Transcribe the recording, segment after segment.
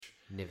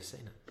Never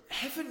seen it.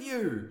 Haven't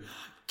you?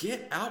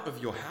 Get out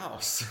of your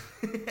house.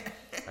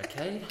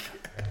 Okay.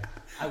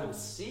 I will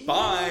see you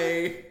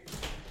Bye.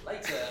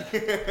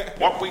 later.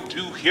 What we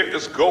do here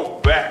is go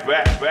back.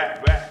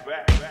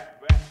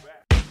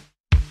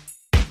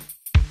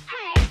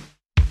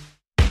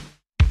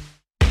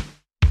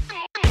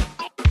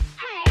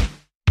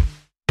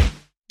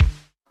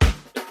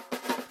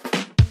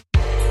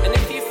 And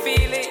if you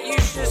feel it, you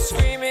should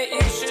scream it,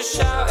 you should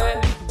shout it.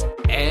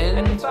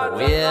 And If I don't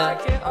we're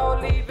like it, I'll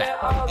leave it,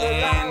 I'll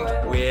allow it.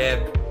 And we're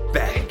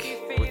back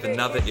with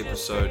another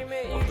episode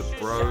of the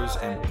Bros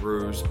and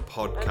Brews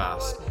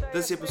podcast.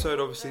 This episode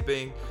obviously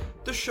being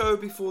the show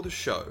before the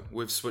show.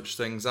 We've switched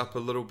things up a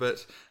little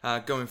bit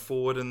going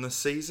forward in the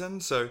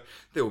season, so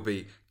there will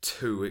be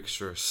 2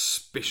 extra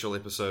special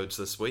episodes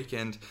this week,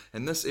 and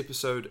this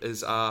episode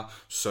is our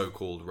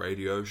so-called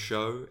radio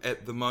show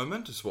at the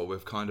moment. It's what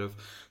we've kind of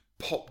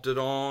popped it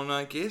on,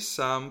 I guess.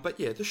 But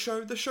yeah, the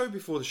show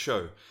before the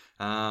show.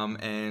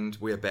 And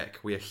we're back.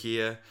 We are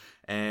here.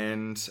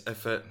 And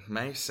if it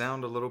may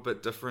sound a little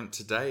bit different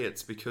today,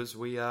 it's because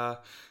we are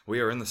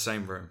in the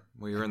same room.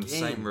 We are in the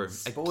same room.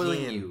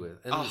 Spoiling Again. you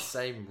in the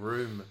same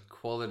room,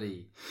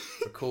 quality,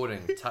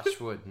 recording, touch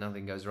wood,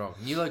 nothing goes wrong.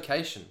 New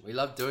location. We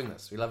love doing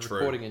this. We love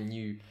recording in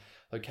new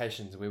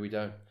locations where we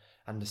don't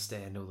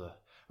understand all the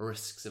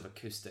risks of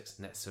acoustics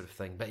and that sort of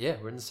thing. But yeah,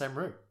 we're in the same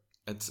room.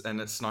 It's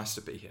nice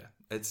to be here.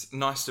 It's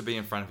nice to be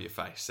in front of your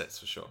face, that's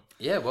for sure.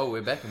 Yeah, well,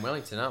 we're back in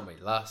Wellington, aren't we?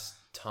 Last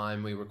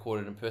time we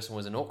recorded in person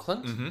was in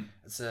Auckland. Mm-hmm.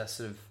 It's a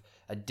sort of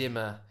a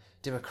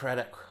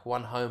democratic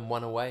one home,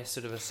 one away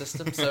sort of a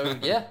system. So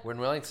yeah, we're in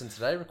Wellington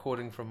today,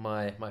 recording from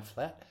my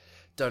flat.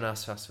 Don't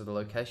ask us for the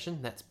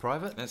location, that's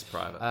private. That's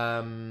private.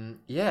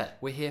 Yeah,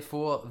 we're here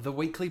for the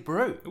Weekly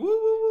Brew.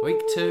 Woo!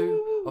 Week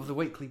 2 of the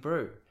Weekly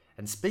Brew.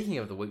 And speaking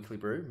of the Weekly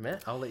Brew,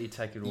 Matt, I'll let you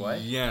take it away.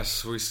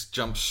 Yes, we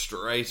jump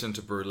straight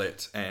into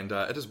Brulette, and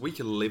it is week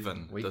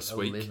 11 this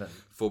week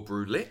for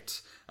Brulette.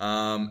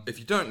 If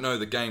you don't know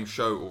the game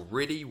show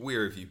already,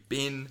 where have you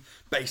been?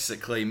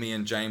 Basically, me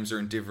and James are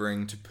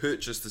endeavouring to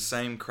purchase the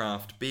same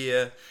craft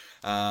beer.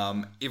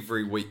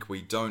 Every week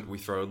we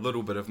throw a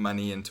little bit of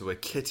money into a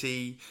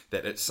kitty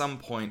that at some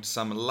point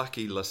some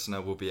lucky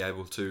listener will be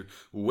able to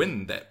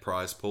win that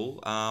prize pool,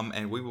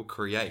 and we will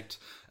create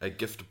a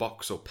gift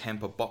box or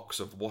pamper box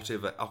of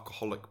whatever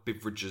alcoholic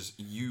beverages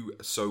you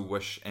so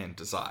wish and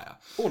desire.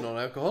 Or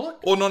non-alcoholic.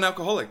 Or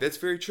non-alcoholic, that's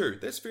very true.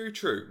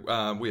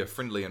 We are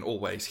friendly and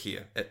always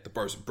here at the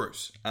Bros and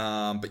Brews.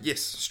 But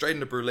yes, straight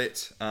into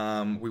Brulette.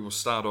 We will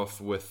start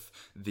off with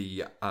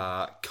the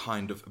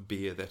kind of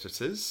beer that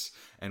it is,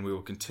 and we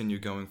will continue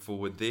going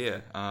forward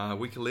there.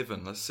 Week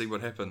 11, let's see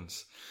what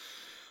happens.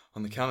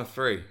 On the count of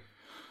 3.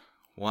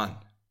 1,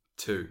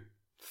 2,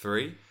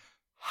 3.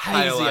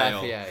 Hazy Pale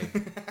ale.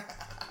 IPA.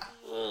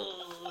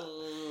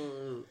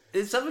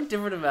 There's something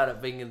different about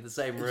it being in the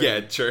same room. Yeah,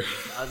 true.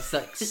 I was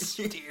like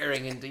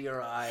staring into your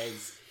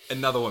eyes.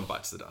 Another one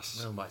bites the dust.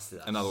 Another one bites the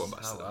dust. Another one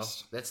bites the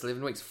dust. That's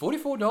 11 weeks.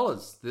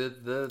 $44.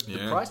 The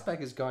price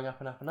pack is going up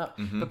and up and up.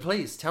 Mm-hmm. But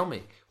please tell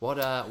me, what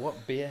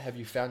beer have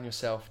you found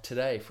yourself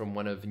today from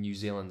one of New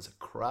Zealand's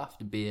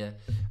craft beer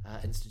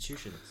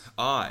institutions?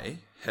 I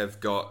have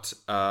got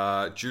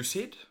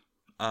Juicehead,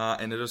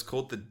 and it is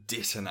called the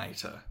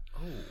Detonator.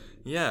 Oh.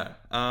 Yeah,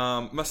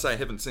 must say I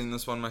haven't seen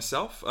this one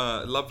myself.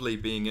 Lovely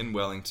being in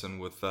Wellington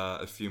with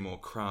a few more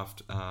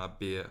craft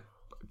beer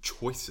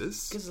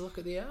choices. Give us a look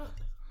at the art.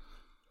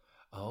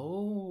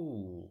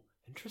 Oh,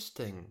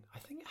 interesting. I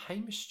think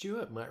Hamish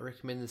Stewart might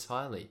recommend this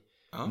highly.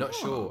 Oh. Not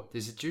sure.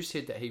 There's a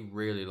Juicehead that he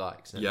really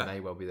likes, and it may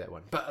well be that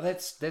one. But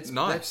that's Nice.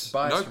 That's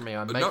biased for me.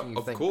 I'm making you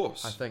of think.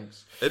 course. I think.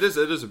 It is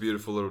a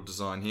beautiful little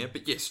design here.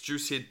 But yes,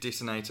 Juicehead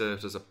Detonator.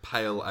 It is a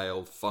pale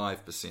ale,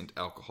 5%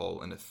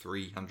 alcohol in a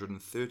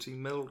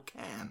 330ml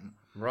can.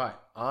 Right.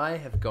 I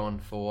have gone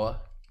for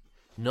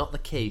not the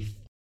Keith,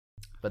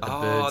 but the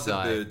Bird's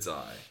Eye. The Bird's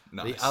Eye.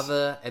 Nice. The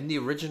other and the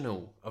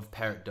original of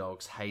Parrot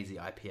Dog's hazy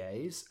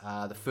IPAs.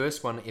 The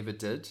first one ever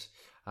did.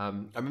 I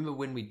remember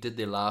when we did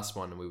their last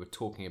one and we were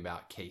talking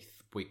about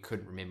Keith, we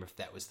couldn't remember if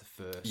that was the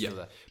first or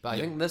the... But I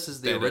think this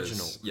is the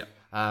original. Yeah.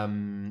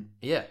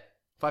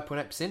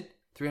 5.8%,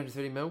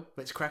 330ml.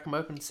 Let's crack them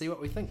open and see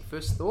what we think.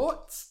 First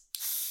thoughts?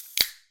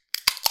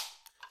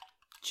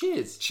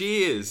 Cheers.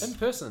 Cheers. In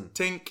person.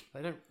 Tink.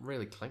 They don't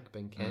really clink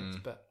being cans,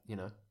 but,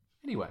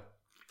 Anyway.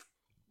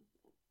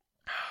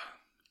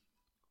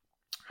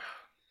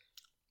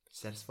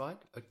 Satisfied?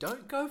 Oh,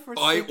 don't go for a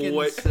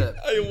second sip.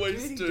 I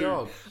always Dirty do.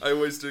 dog. I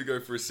always do go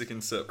for a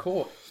second sip.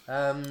 Caught.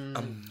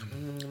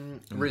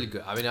 Really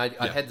good. I mean,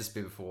 I had this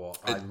beer before.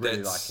 I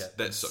really like it.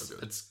 That's so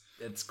good.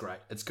 It's great.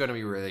 It's going to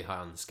be really high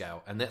on the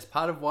scale. And that's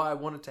part of why I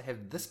wanted to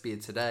have this beer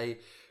today,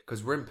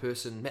 because we're in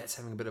person. Matt's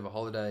having a bit of a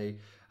holiday.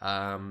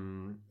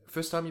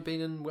 First time you've been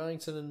in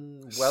Wellington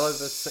in well over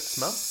 6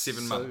 months?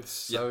 7 months.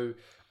 So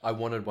I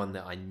wanted one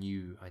that I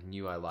knew I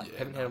liked. Yeah,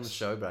 haven't had on the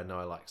show, but I know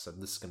I like. So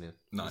this is gonna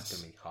be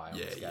high on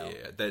the scale.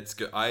 Yeah, that's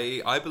good.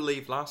 I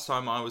believe last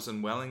time I was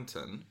in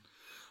Wellington,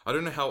 I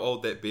don't know how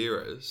old that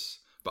beer is,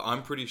 but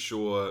I'm pretty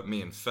sure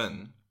me and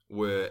Finn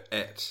were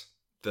at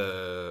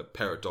the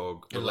Parrot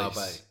Dog In release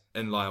Lyle Bay.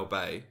 in Lyle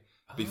Bay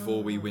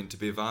before we went to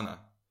Beervana.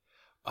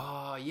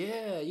 Oh,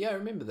 yeah, I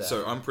remember that.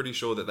 So I'm pretty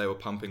sure that they were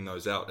pumping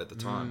those out at the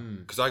time.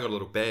 Because I got a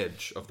little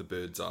badge of the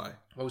bird's eye.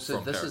 Well, so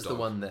from this Parrot is the Dog.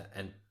 one that,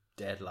 and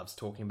Dad loves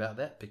talking about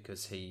that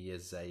because he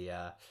is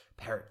a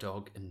Parrot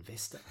Dog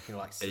investor. He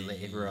likes to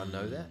let everyone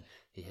know that.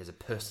 He has a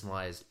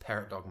personalised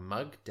Parrot Dog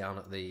mug down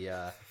at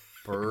the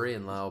brewery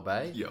in Lyle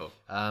Bay. Yo.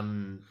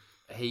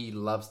 He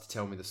loves to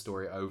tell me the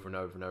story over and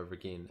over and over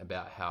again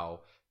about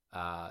how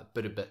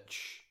Bitter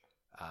Bitch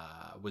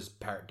was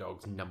Parrot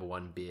Dog's number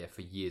one beer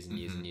for years and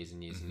years and years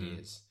and years and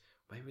years.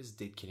 Maybe it was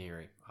Dead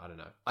Canary. I don't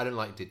know. I don't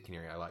like Dead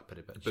Canary. I like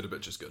Bitter Bitch. Bitter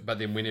Bitch is good. But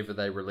then whenever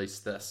they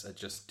released this, it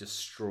just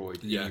destroyed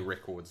any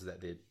records that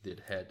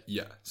they'd had.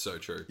 Yeah, so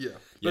true. Yeah. Yeah,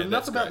 But enough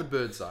that's about great. the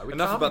bird's eye. We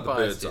Enough can't about be the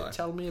biased bird's here. eye.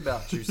 Tell me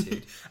about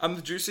Juicehead.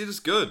 The Juicehead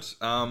is good.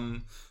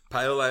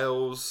 Pale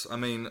ales. I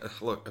mean,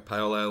 look, a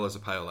pale ale is a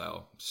pale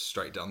ale,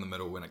 straight down the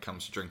middle when it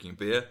comes to drinking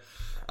beer.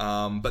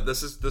 But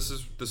this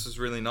is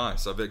really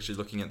nice. I'm actually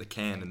looking at the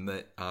can, and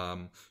the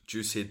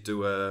Juicehead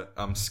do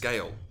a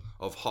scale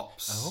of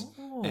hops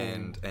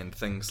and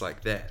things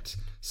like that.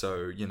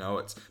 So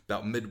it's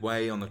about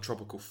midway on the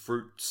tropical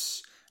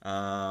fruits.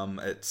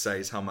 It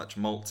says how much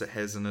malts it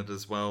has in it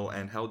as well,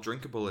 and how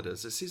drinkable it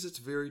is. It says it's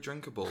very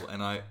drinkable,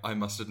 and I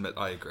must admit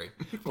I agree.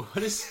 What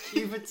a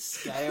stupid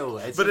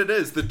scale. But it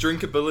is. The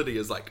drinkability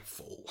is like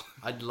full.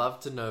 I'd love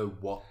to know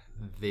what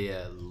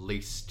their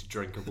least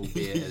drinkable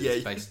beer is Yeah.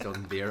 based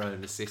on their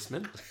own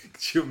assessment.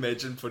 Could you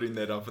imagine putting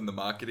that up in the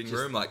marketing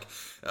room? Like,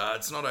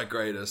 it's not our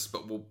greatest,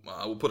 but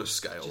we'll put a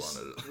scale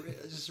on it.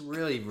 It's just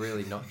really,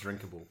 really not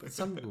drinkable. But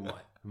some people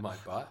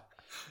might buy it.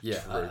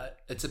 Yeah,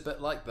 it's a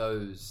bit like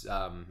those,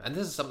 and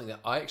this is something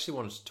that I actually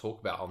wanted to talk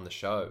about on the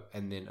show,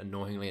 and then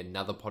annoyingly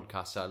another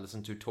podcast I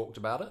listened to talked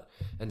about it,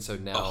 and so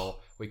now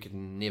we could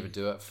never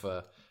do it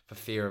for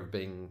fear of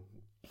being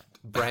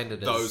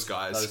branded as Those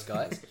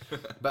guys.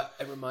 But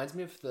it reminds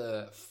me of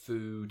the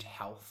food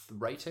health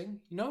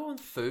rating. On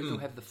food you'll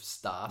have the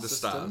star The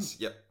system. stars.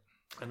 Yep.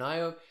 And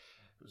I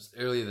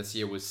earlier this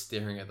year was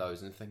staring at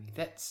those and thinking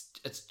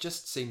it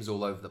just seems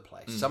all over the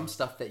place. Some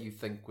stuff that you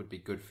think would be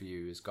good for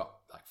you has got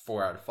like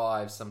 4 out of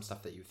 5. Some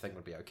stuff that you think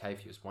would be okay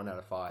for you is 1 out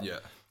of 5. Yeah.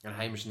 And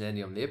Hamish and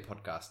Andy on their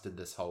podcast did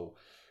this whole,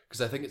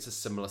 because I think it's a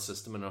similar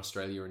system in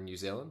Australia and New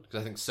Zealand.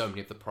 Because I think so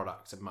many of the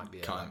products, it might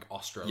be a like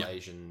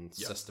Australasian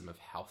system of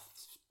health,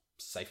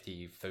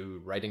 safety,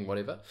 food rating,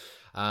 whatever.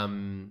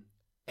 And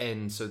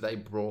so they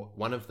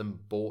one of them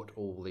bought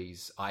all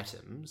these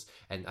items,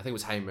 and I think it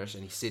was Hamish,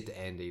 and he said to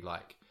Andy,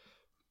 like,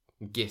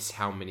 guess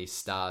how many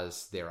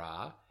stars there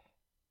are.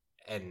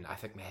 And I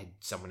think they had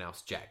someone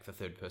else, Jack, the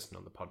third person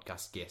on the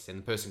podcast, guess. And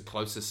the person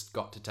closest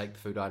got to take the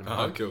food item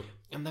home. Cool.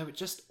 And they were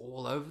just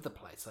all over the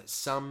place. Like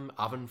some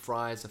oven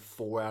fries are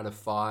 4 out of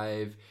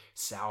 5.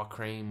 Sour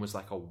cream was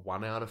like a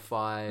 1 out of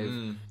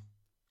 5.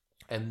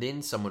 And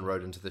then someone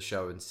wrote into the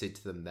show and said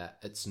to them that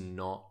it's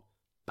not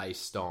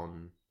based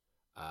on...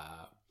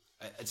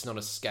 it's not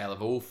a scale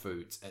of all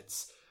foods.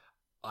 It's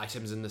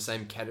items in the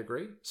same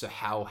category. So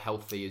how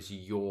healthy is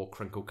your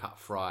crinkle cut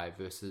fry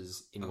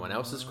versus anyone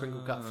else's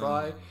crinkle cut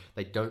fry?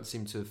 They don't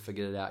seem to have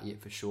figured it out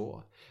yet for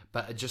sure.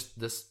 But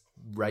this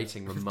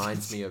rating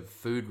reminds me of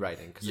food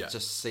rating because it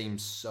just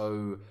seems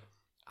so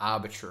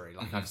arbitrary.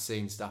 Like I've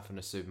seen stuff in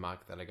a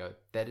supermarket that I go,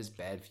 that is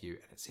bad for you.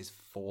 And it says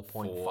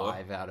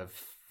 4.5 out of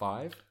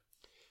 5.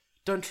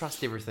 Don't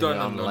trust everything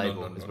on the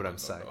label is what I'm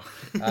saying.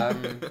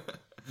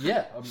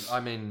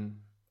 I mean...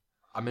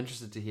 I'm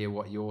interested to hear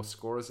what your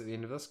score is at the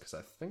end of this because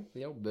I think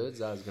the old bird's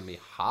eye is going to be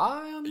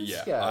high on this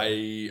scale.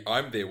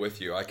 I'm there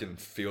with you. I can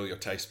feel your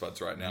taste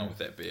buds right now with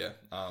that beer.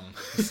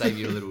 Save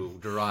you a little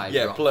dry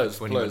drop. Please,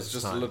 for 20 minutes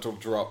just time. a little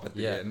drop at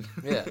the end.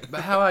 Yeah,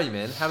 but how are you,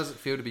 man? How does it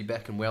feel to be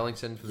back in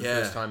Wellington for the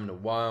first time in a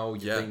while?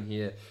 You've been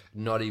here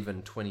not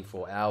even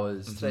 24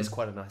 hours. Today's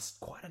quite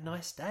a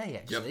nice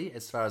day actually,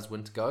 as far as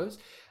winter goes.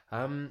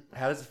 How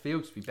does it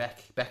feel to be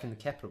back in the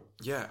capital?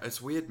 Yeah,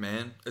 it's weird,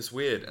 man. It's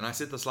weird. And I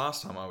said this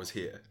last time I was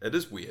here. It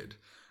is weird.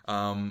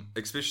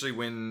 Especially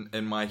when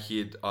in my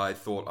head I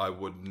thought I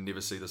would never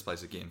see this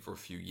place again for a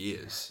few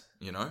years,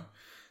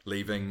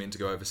 Leaving, meant to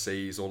go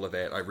overseas, all of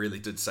that. I really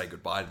did say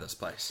goodbye to this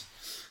place.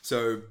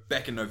 So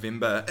back in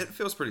November, it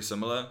feels pretty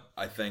similar.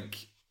 I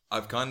think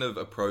I've kind of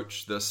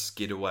approached this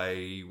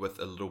getaway with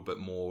a little bit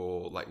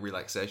more like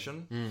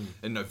relaxation.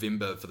 In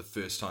November, for the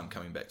first time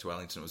coming back to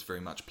Wellington, it was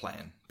very much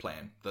plan.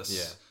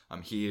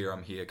 I'm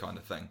here kind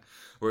of thing.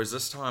 Whereas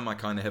this time I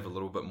kind of have a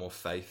little bit more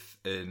faith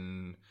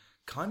in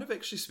kind of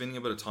actually spending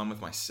a bit of time with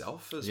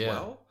myself as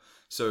well.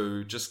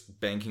 So just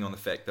banking on the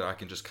fact that I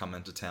can just come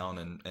into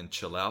town and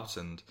chill out,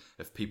 and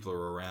if people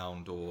are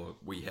around or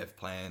we have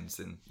plans,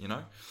 then,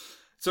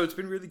 So it's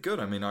been really good.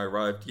 I mean, I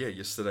arrived,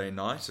 yesterday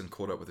night and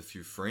caught up with a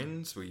few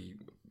friends.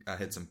 I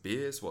had some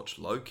beers, watched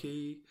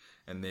Loki,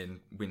 and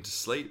then went to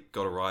sleep,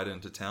 got a ride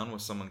into town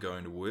with someone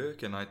going to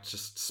work, and I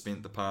just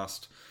spent the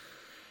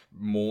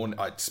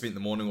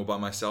morning all by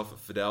myself at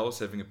Fidel's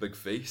having a big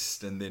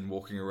feast and then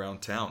walking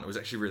around town. It was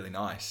actually really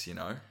nice,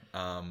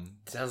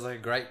 Sounds like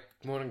a great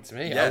morning to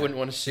me. Yeah. I wouldn't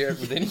want to share it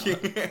with anyone.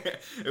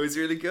 It was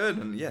really good,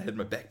 and yeah, I had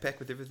my backpack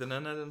with everything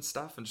in it and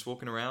stuff, and just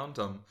walking around.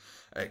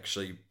 I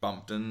actually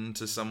bumped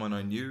into someone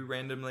I knew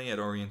randomly at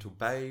Oriental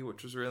Bay,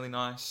 which was really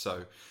nice.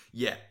 So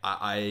yeah,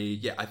 I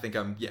think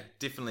I'm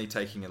definitely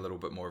taking a little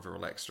bit more of a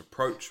relaxed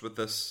approach with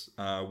this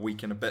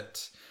week and a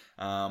bit.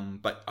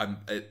 But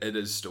it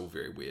is still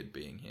very weird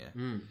being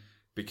here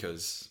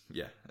because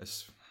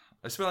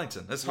it's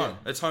Wellington, it's home,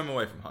 it's home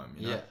away from home.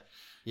 You know?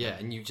 Yeah,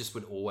 and you just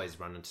would always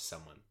run into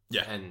someone.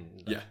 Yeah.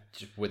 And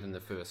just within the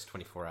first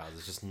 24 hours,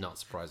 it's just not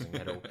surprising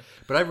at all.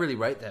 But I really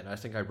rate that. I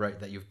think I rate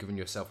that you've given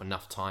yourself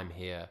enough time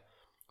here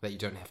that you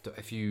don't have to,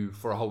 if you,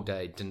 for a whole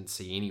day, didn't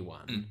see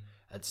anyone,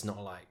 it's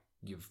not like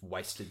you've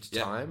wasted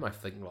time. I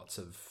think lots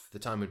of the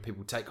time when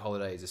people take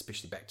holidays,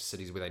 especially back to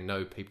cities where they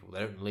know people, they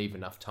don't leave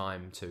enough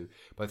time to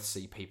both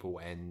see people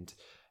and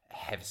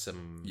have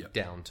some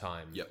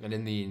downtime. And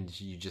in the end,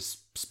 you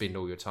just spend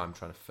all your time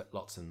trying to fit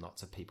lots and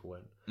lots of people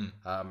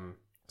in.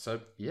 So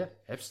yeah,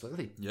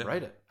 absolutely.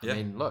 Rate it. I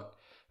mean, look,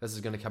 this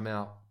is going to come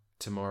out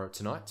tomorrow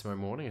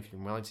morning. If you're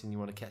in Wellington, you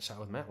want to catch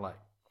up with Matt, like,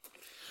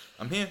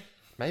 I'm here.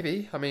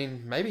 Maybe. I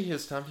mean, maybe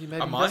here's time for you.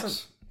 Maybe I he might.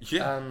 doesn't.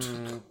 Yeah.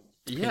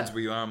 Depends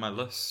where you are on my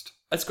list.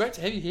 It's great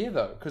to have you here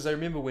though, because I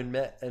remember when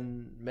Matt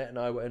and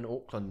I were in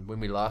Auckland when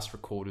we last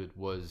recorded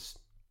was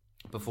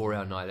before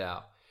our night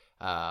out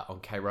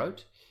on K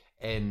Road,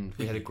 and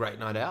we had a great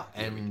night out.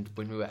 And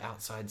when we were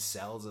outside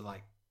cells at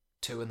like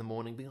 2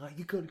 a.m, being like,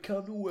 "You got to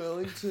come to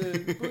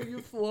Wellington, book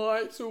your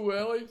flight to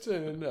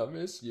Wellington. I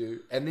miss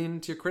you." And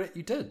then to your credit,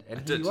 you did,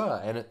 and here you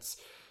are. And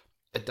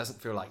it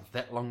doesn't feel like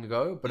that long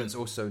ago, but it's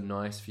also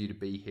nice for you to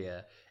be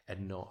here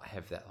and not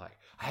have that like,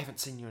 I haven't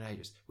seen you in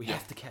ages. We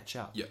have to catch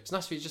up. Yeah. It's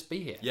nice for you to just be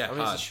here. Yeah, I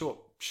mean, it's a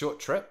short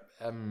trip,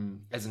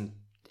 as in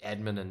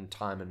admin and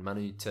time and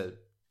money to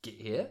get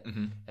here,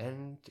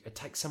 and it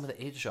takes some of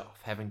the edge off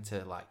having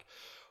to like,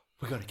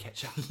 we got to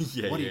catch up.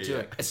 What are you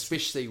doing?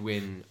 Especially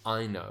when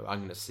I know I'm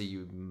going to see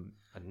you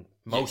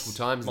multiple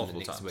times in the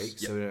next week,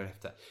 so we don't have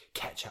to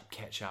catch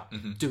up,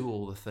 do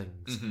all the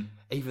things,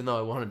 even though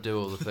I want to do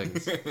all the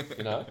things,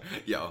 you know?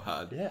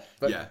 Hard. Yeah,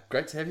 but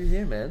great to have you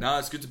here, man. No,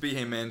 it's good to be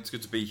here, man. It's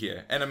good to be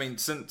here. And I mean,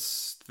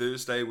 since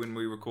Thursday when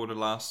we recorded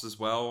last as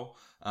well,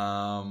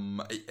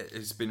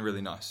 it's been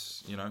really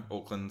nice, you know?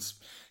 Auckland's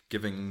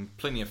giving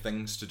plenty of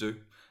things to do.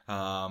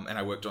 And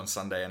I worked on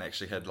Sunday and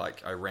actually had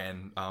I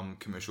ran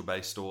Commercial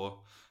Bay store,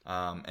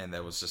 and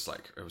that was just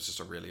it was just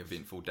a really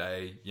eventful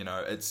day. You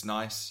know, it's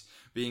nice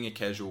being a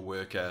casual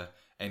worker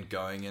and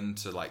going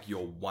into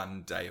your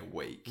one day a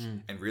week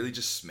and really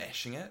just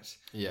smashing it.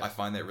 I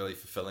find that really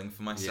fulfilling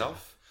for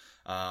myself.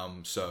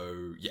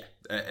 So yeah,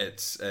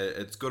 it's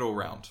good all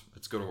round.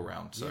 It's good all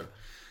round. So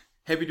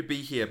happy to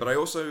be here, but I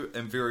also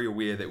am very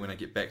aware that when I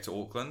get back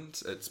to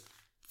Auckland, it's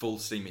full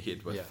steam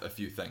ahead with a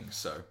few things.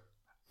 So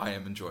I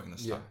am enjoying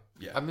this time.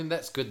 Yeah. I mean,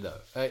 that's good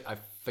though. I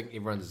think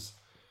everyone's,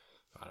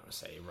 I don't want to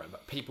say everyone,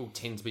 but people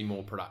tend to be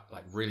more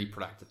really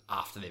productive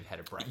after they've had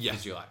a break.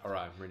 Because you're like, all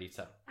right, I'm ready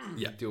to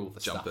do all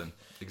the stuff. Jump in.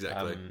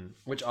 Exactly.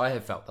 Which I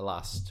have felt the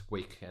last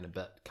week and a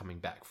bit coming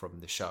back from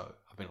the show.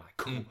 I've been like,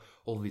 cool,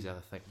 all these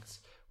other things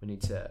we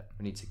need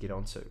to get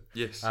onto.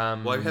 Yes.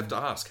 Well, I have to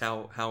ask,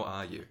 how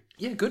are you?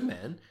 Yeah, good,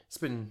 man. It's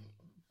been,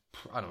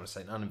 I don't want to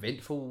say an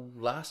uneventful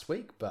last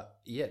week, but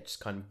yeah, just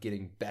kind of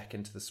getting back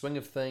into the swing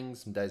of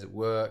things, some days at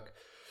work,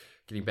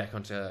 getting back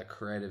onto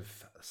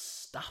creative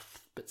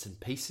stuff, bits and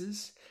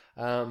pieces.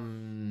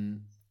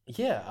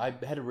 Yeah, I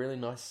had a really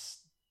nice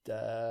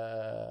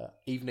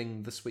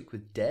evening this week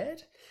with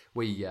Dad.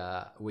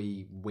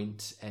 We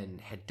went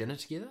and had dinner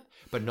together,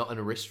 but not in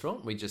a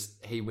restaurant.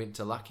 He went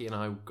to Lucky and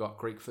I got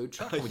Greek food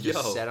truck, and we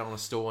just sat on a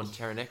store on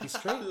Taranaki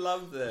Street. I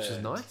love that. Which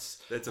is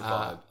nice. That's a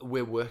vibe.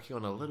 We're working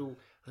on a little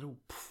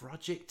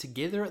project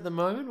together at the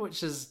moment,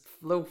 which is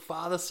a little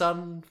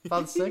father-son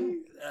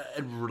thing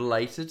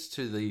related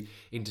to the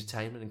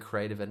entertainment and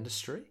creative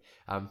industry.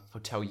 I'll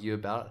tell you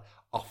about it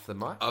off the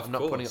mic. I'm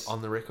not putting it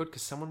on the record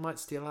because someone might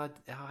steal our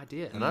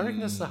idea. And I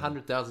reckon this is a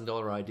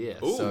 $100,000 idea.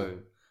 Ooh. So,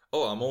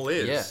 I'm all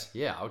ears.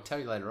 Yeah, I'll tell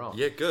you later on.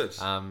 Yeah, good.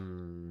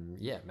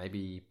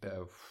 Maybe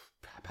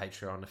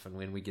Patreon, if and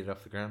when we get it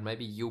off the ground,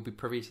 maybe you'll be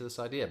privy to this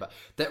idea. But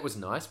that was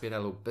nice. We had a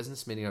little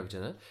business meeting over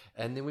dinner,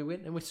 and then we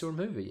went and we saw a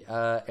movie.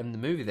 And the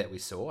movie that we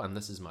saw, and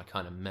this is my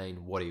kind of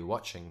main what are you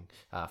watching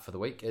for the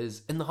week,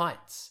 is In the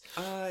Heights.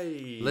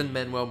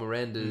 Lin-Manuel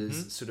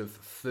Miranda's sort of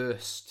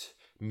first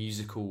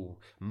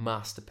musical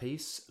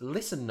masterpiece,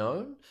 lesser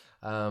known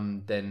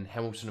than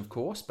Hamilton, of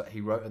course, but he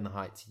wrote In the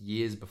Heights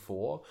years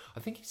before. I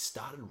think he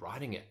started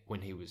writing it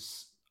when he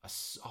was a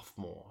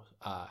sophomore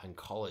in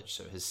college,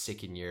 so his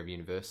second year of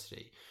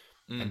university,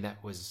 and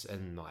that was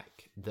in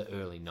the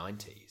early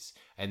 90s,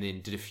 and then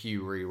did a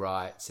few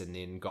rewrites and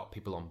then got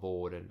people on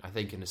board. And I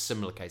think in a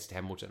similar case to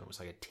Hamilton, it was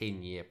a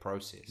 10-year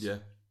process.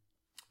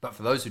 But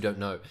for those who don't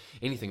know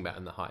anything about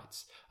In the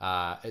Heights,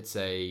 it's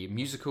a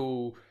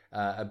musical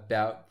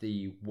about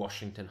the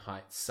Washington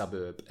Heights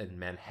suburb in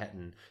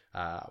Manhattan,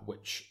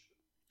 which,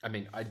 I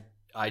mean,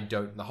 I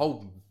don't, the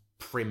whole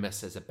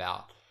premise is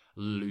about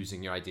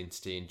losing your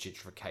identity and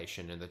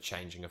gentrification and the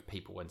changing of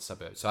people in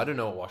suburbs. So I don't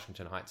know what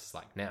Washington Heights is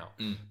like now,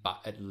 but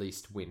at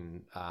least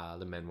when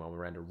Lin-Manuel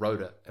Miranda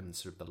wrote it in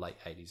sort of the late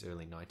 80s,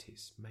 early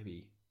 90s,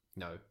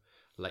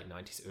 late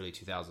 90s, early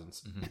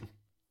 2000s,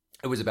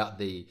 it was about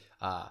the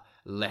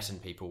Latin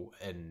people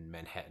in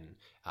Manhattan,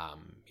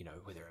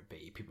 whether it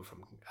be people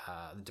from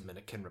the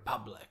Dominican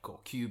Republic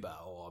or Cuba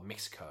or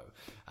Mexico,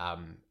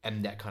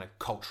 and that kind of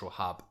cultural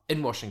hub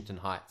in Washington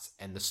Heights.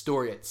 And the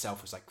story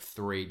itself was like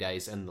 3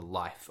 days in the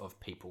life of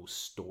people's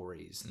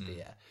stories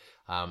there.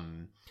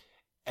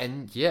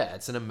 And yeah,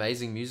 it's an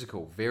amazing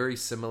musical, very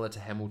similar to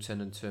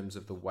Hamilton in terms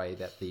of the way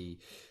that the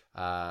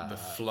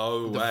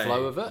flow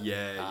of it.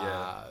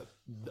 Yeah.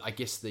 I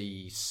guess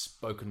the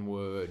spoken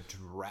word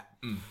rap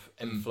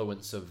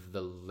influence of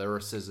the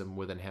lyricism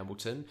within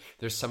Hamilton.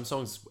 There's some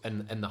songs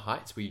in the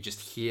Heights where you just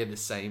hear the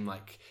same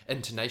like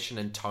intonation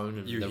and tone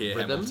and the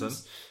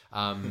rhythms.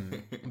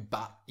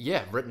 But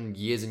yeah, written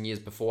years and years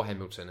before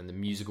Hamilton, and the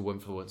musical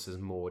influence is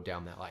more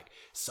down that like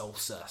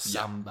salsa,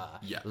 samba,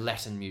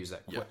 Latin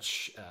music,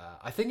 which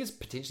I think is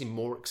potentially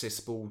more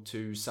accessible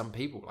to some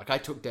people. Like I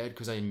took Dad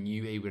because I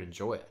knew he would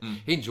enjoy it.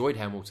 He enjoyed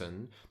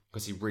Hamilton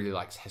because he really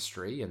likes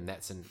history, and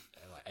that's in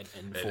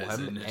for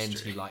him, and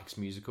he likes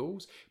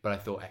musicals. But I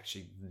thought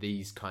actually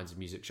these kinds of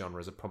music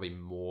genres are probably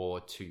more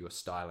to your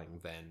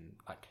styling than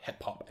like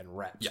hip hop and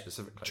rap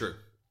specifically. True.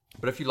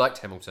 But if you liked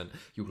Hamilton,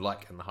 you'll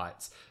like In the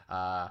Heights.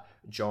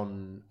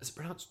 John, is it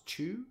pronounced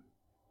Cho?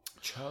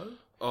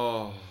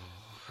 Oh,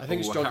 I think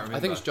it's John. I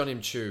think it's John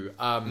M. Chu.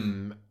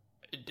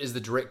 Is the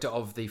director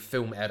of the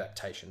film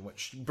adaptation,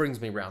 which brings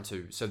me round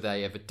to. So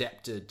they have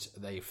adapted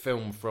the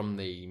film from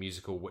the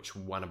musical, which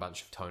won a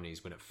bunch of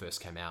Tonys when it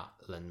first came out.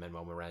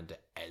 Lin-Manuel Miranda,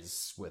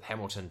 as with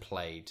Hamilton,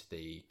 played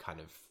the kind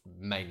of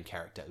main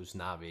character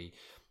Usnavi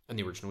in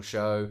the original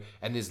show,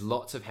 and there's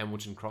lots of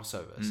Hamilton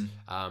crossovers.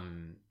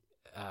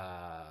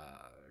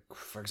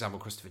 For example,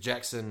 Christopher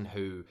Jackson,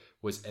 who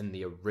was in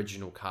the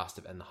original cast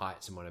of In the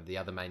Heights and one of the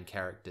other main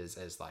characters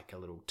as like a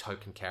little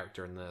token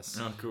character in this.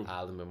 Oh, cool.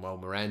 Lin-Manuel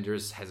Miranda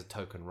has a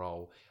token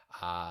role.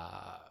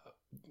 I've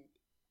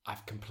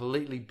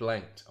completely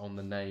blanked on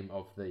the name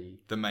of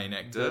the main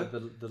actor,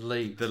 the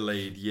lead. The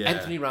lead, yeah.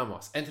 Anthony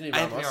Ramos,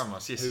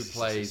 yes, who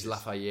plays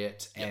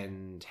Lafayette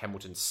and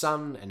Hamilton's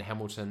son, and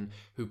Hamilton,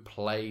 who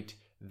played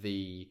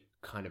the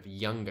kind of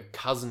younger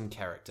cousin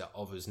character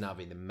of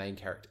Usnavi, the main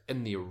character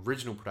in the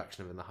original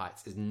production of In the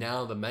Heights, is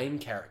now the main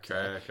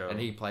character, and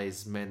he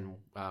plays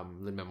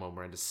Lin-Manuel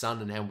Miranda's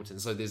son in Hamilton.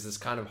 So there's this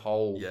kind of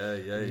whole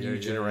new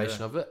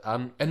generation of it.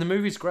 And the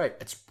movie's great.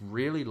 It's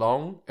really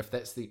long. If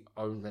that's the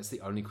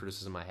only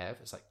criticism I have.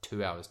 It's like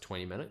 2 hours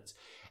 20 minutes,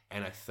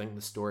 and I think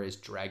the story is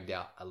dragged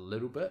out a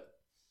little bit.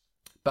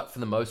 But for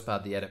the most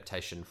part, the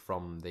adaptation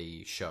from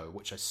the show,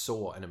 which I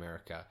saw in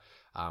America,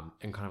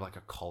 in kind of like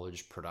a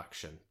college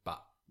production,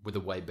 but with a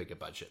way bigger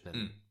budget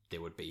than there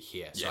would be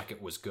here. So like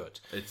it was good.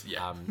 It's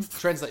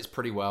translates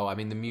pretty well. I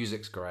mean, the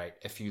music's great.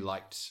 If you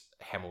liked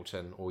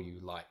Hamilton, or you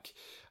like,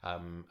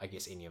 I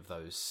guess, any of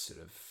those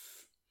sort of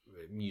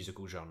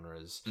musical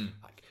genres,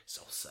 like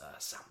salsa,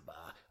 samba,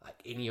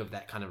 like any of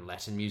that kind of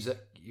Latin music,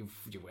 you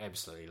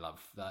absolutely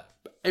love that.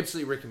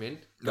 Absolutely recommend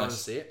going to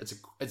see it.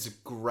 It's a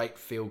great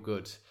feel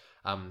good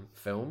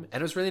film, and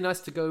it was really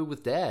nice to go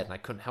with Dad, and I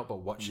couldn't help but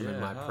watch him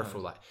in my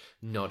peripheral, like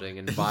nodding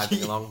and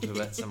vibing along to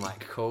it. So I'm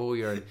like, cool,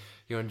 you're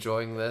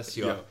enjoying this,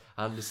 you're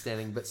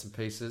understanding bits and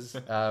pieces.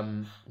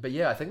 But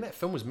yeah, I think that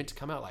film was meant to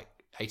come out like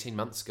 18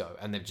 months ago,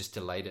 and they've just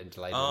delayed it and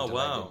delayed it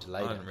and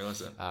delayed it. I didn't realise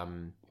it.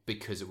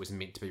 Because it was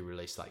meant to be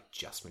released like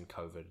just when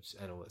COVID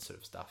and all that sort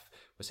of stuff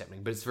was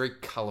happening. But it's very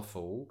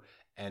colourful,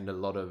 and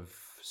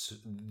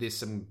there's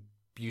some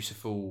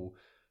beautiful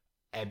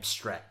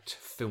abstract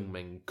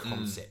filming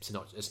concepts.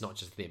 It's not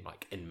just them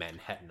like in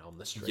Manhattan on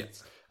the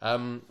streets.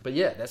 But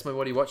yeah, that's my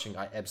What Are You Watching.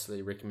 I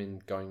absolutely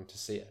recommend going to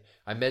see it.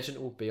 I imagine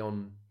it will be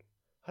on,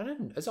 I don't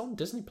know, is it on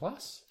Disney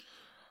Plus?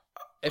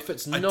 If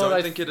it's not, I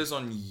don't think it is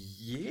on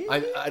yet.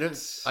 I don't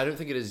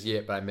think it is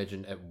yet, but I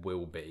imagine it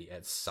will be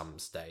at some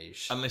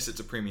stage. Unless it's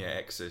a Premier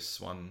Access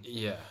one.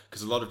 Yeah.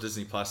 Because a lot of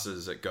Disney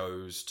Pluses, it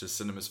goes to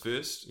cinemas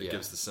first. It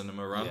gives the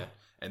cinema run. Yeah.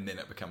 And then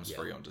it becomes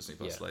free on Disney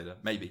Plus later.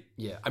 Maybe.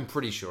 Yeah, I'm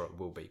pretty sure it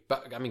will be.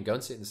 But, I mean, go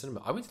and see it in the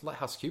cinema. I went to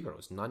Lighthouse Cuba. It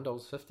was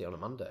 $9.50 on a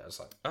Monday. I was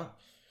like,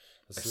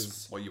 this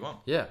is what you want.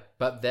 Yeah,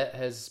 but that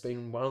has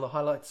been one of the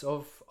highlights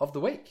of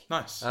the week.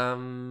 Nice.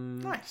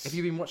 Nice. Have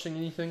you been watching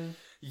anything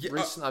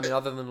recent? I mean,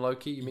 other than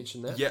Loki, you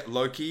mentioned that. Yeah,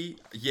 Loki.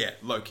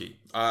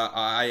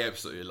 I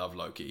absolutely love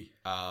Loki.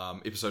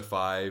 Episode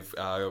 5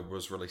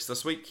 was released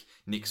this week.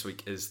 Next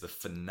week is the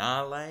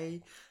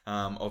finale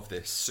of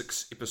their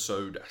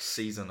 6-episode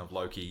season of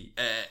Loki.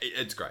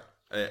 It's great.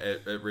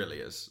 It really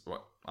is.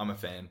 I'm a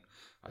fan.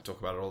 I talk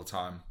about it all the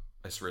time.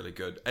 It's really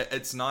good.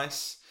 It's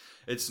nice.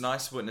 It's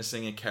nice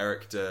witnessing a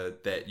character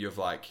that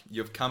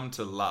you've come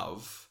to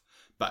love,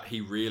 but he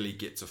really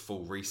gets a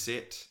full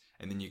reset,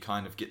 and then you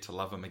kind of get to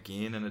love him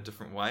again in a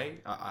different way.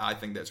 I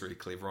think that's really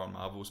clever on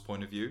Marvel's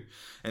point of view.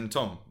 And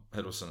Tom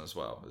Hiddleston as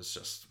well is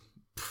just...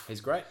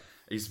 He's great.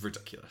 He's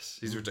ridiculous.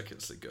 He's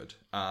ridiculously good.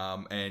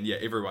 And yeah,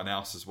 everyone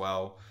else as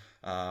well.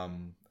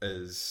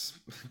 is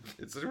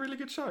it's a really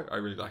good show. I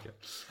really like it.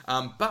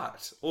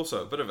 But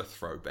also a bit of a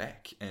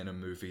throwback and a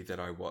movie that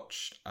I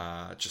watched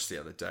just the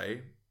other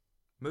day,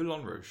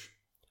 Moulin Rouge.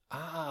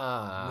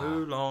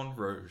 Moulin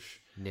Rouge.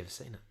 Never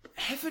seen it.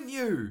 Haven't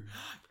you?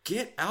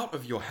 Get out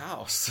of your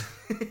house.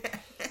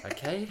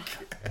 Okay.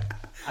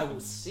 I will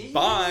see you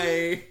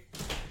Bye.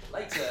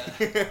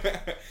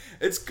 later.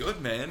 It's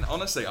good, man.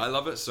 Honestly, I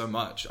love it so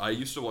much. I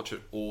used to watch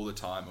it all the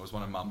time. It was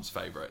one of Mum's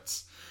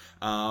favourites.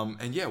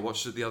 And yeah,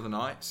 watched it the other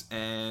night,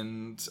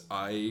 and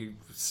I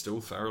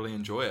still thoroughly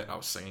enjoy it. I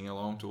was singing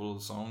along to all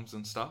the songs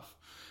and stuff.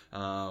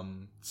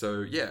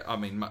 So yeah, I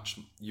mean, much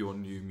your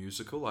new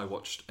musical. I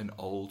watched an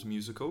old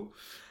musical.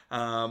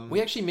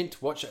 We actually meant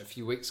to watch it a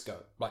few weeks ago.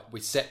 Like, we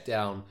sat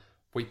down,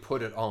 we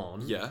put it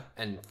on,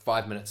 and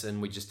 5 minutes in,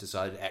 we just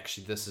decided,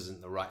 actually, this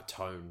isn't the right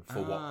tone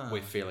for what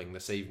we're feeling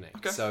this evening.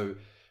 Okay. So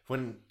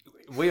when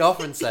we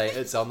often say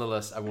it's on the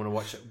list, I want to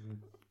watch it.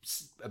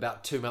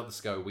 About 2 months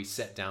ago, we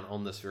sat down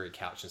on this very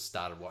couch and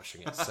started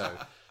watching it. So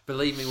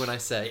believe me when I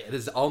say it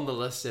is on the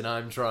list and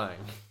I'm trying.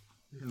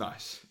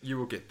 Nice. You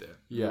will get there.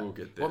 Yeah. You will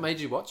get there. What made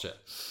you watch it?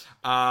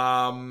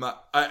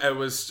 It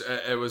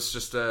was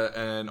just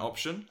an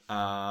option.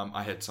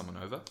 I had someone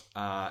over,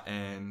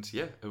 and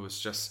yeah, it was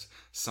just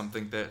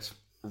something that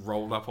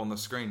rolled up on the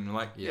screen. And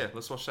like, yeah,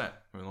 let's watch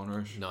that. Moulin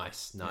Rouge.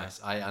 Nice. Yeah.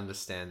 I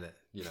understand that.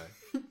 You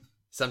know,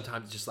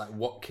 sometimes just like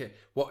what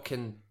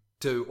can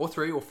do, or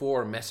 3 or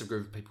 4, a massive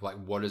group of people. Like,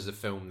 what is a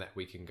film that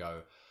we can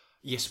go?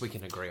 Yes, we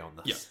can agree on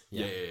this.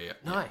 Yeah.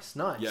 Nice.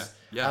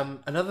 Yeah.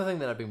 Another thing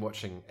that I've been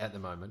watching at the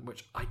moment,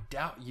 which I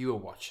doubt you are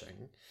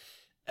watching,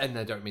 and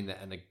I don't mean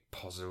that in a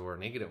positive or a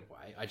negative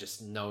way, I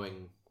just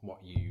knowing what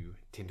you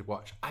tend to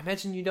watch. I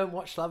imagine you don't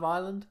watch Love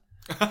Island?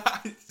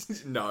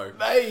 No.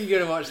 Maybe you're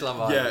going to watch Love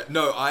Island. Yeah,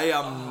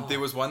 no, there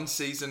was one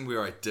season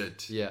where I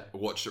did Yeah.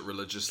 watch it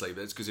religiously.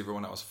 That's because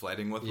everyone I was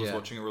flatting with was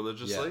watching it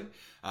religiously.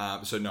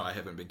 So no, I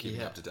haven't been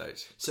keeping up to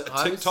date. So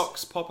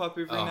TikToks pop up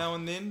every now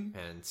and then.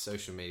 And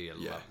social media,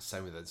 love it.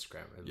 Same with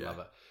Instagram, I love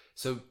it.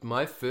 So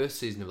my first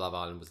season of Love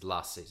Island was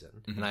last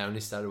season, and I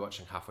only started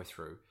watching halfway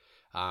through.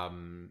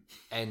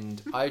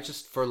 And I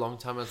just, for a long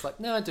time, I was like,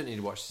 no, I don't need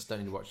to watch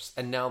this,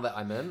 And now that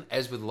I'm in,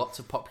 as with lots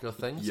of popular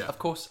things, of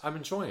course, I'm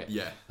enjoying it.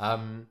 Yeah.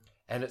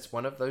 And it's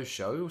one of those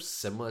shows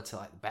similar to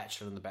like The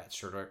Bachelor and The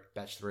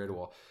Bachelorette,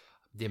 or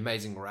The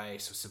Amazing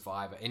Race or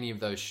Survivor, any of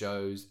those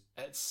shows.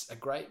 It's a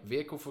great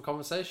vehicle for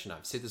conversation.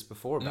 I've said this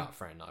before about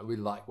Fran and I. We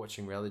like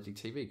watching reality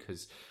TV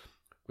because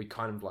we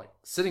kind of like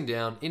sitting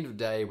down, end of the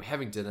day, we're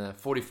having dinner,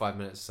 45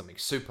 minutes, something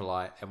super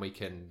light, and we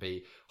can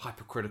be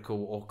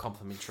hypercritical or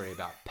complimentary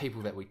about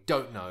people that we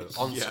don't know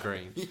on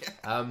screen.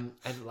 Yeah.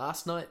 And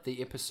last night,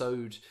 the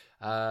episode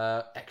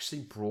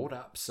actually brought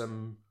up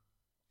some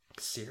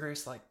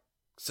serious, like,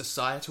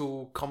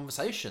 societal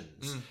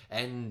conversations.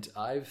 And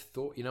I've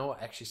thought, you know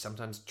what, actually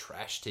sometimes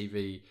trash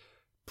TV,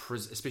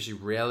 especially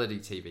reality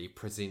TV,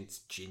 presents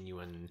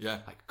genuine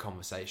like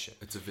conversation.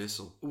 It's a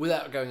vessel.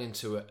 Without going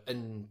into it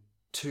in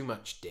too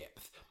much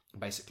depth,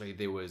 basically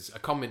there was a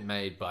comment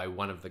made by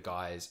one of the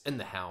guys in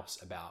the house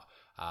about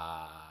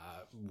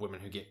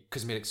women who get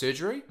cosmetic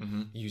surgery,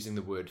 using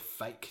the word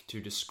fake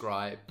to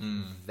describe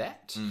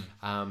that.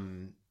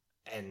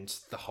 And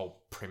the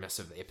whole premise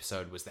of the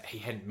episode was that he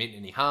hadn't meant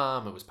any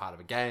harm, it was part of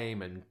a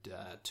game, and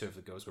 2 of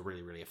the girls were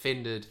really, really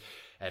offended,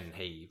 and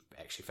he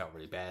actually felt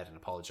really bad and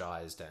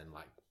apologised and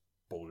like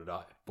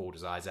bawled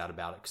his eyes out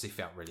about it because he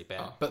felt really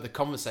bad. But the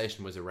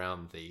conversation was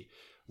around the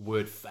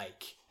word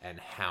fake and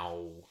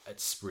how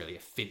it's really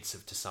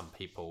offensive to some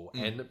people,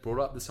 and it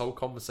brought up this whole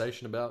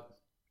conversation about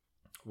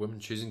women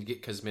choosing to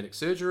get cosmetic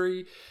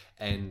surgery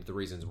and the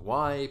reasons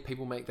why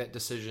people make that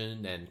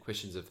decision, and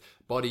questions of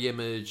body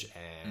image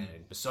and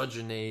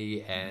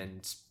misogyny,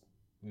 and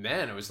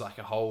man, it was like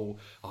a whole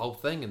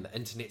thing, and the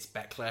internet's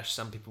backlash.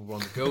 Some people were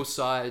on the girl's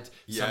side,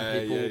 some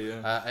people,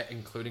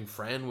 including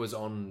Fran, was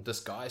on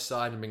this guy's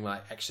side and being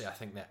like, actually, I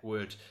think that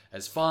word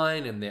is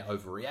fine, and they're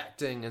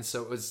overreacting. And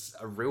so it was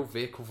a real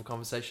vehicle for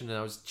conversation. And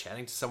I was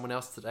chatting to someone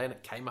else today, and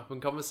it came up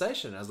in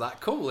conversation. And I was like,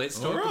 cool, let's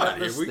talk about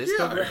this. Let's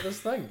talk about this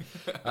thing.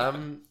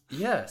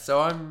 So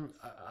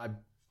I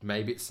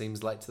maybe it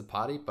seems late to the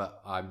party,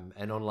 but I'm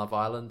in on Love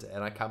Island,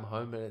 and I come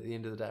home, and at the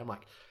end of the day, I'm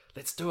like,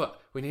 let's do it.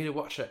 We need to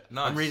watch it.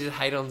 Nice. I'm ready to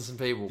hate on some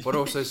people, but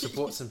also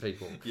support some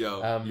people.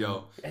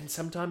 Yo. And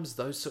sometimes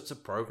those sorts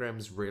of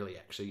programs really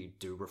actually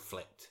do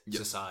reflect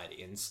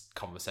society and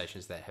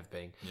conversations that have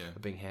been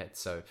being had.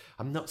 So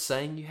I'm not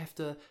saying you have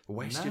to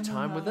waste your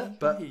time with it,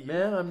 but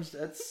man,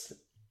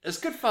 it's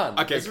good fun.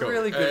 Okay, it's cool.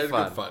 really good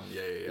fun. Good fun.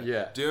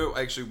 Yeah. Do you know,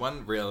 actually,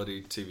 one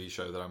reality TV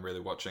show that I'm really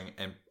watching,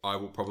 and I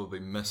will probably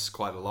miss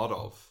quite a lot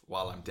of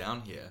while I'm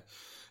down here,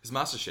 is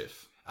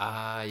MasterChef.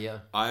 Yeah.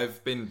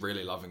 I've been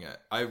really loving it.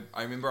 I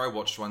remember I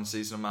watched one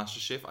season of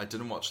MasterChef. I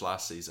didn't watch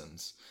last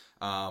season's,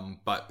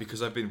 but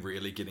because I've been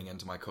really getting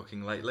into my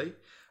cooking lately,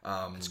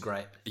 It's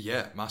great.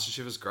 Yeah,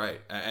 MasterChef is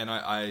great. And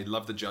I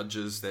love the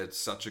judges. They're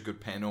such a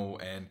good panel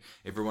and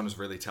everyone is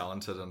really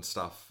talented and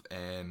stuff.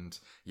 And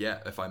yeah,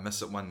 if I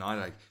miss it one night,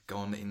 I go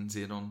on the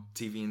NZ on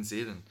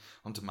TVNZ and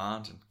on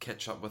demand and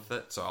catch up with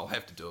it. So I'll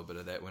have to do a bit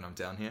of that when I'm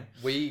down here.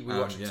 We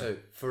watch it too.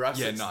 For us,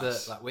 it's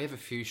nice. we have a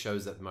few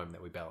shows at the moment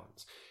that we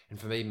balance. And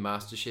for me,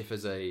 MasterChef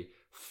is a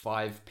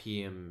 5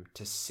 p.m.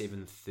 to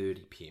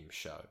 7:30 p.m.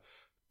 show.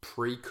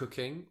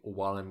 Pre-cooking or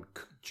while I'm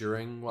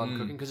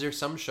cooking, because there are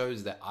some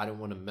shows that I don't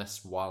want to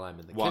miss while I'm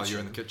in the kitchen. While you're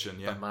in the kitchen,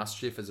 yeah. But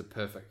MasterChef is a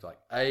perfect,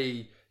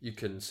 you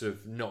can sort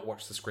of not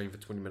watch the screen for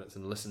 20 minutes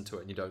and listen to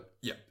it and you don't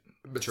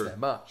miss that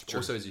much. True.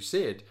 Also, as you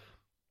said,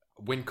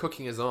 when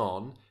cooking is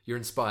on, you're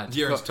inspired to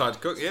You're cook. inspired to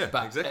cook, yeah,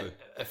 But exactly.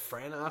 If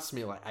Fran asked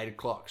me 8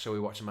 o'clock, shall we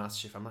watch a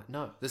MasterChef? I'm like,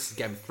 no, this is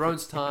Game of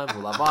Thrones time,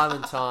 or Love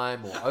Island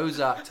time, or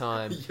Ozark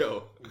time.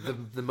 Yo.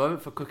 The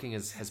moment for cooking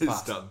has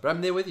passed. done. But I'm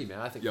there with you, man.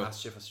 I think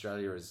MasterChef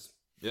Australia is...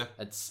 Yeah,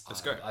 it's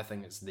great. I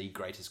think it's the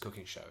greatest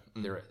cooking show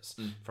there is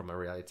from a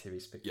reality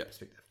TV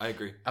perspective. I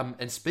agree.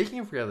 And speaking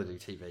of reality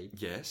TV,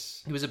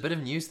 Yes. there was a bit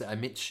of news that I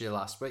meant to share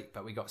last week,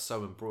 but we got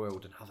so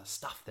embroiled in other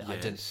stuff that I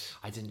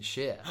didn't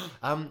share.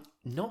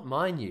 Not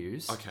my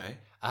news. Okay.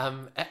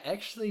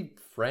 Actually,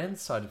 Fran's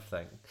side of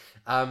thing.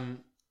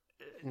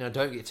 Now,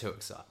 don't get too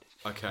excited.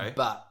 Okay.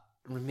 But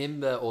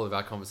remember all of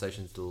our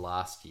conversations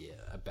last year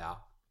about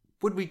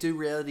would we do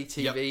reality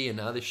TV and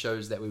other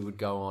shows that we would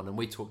go on, and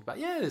we talked about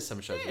there's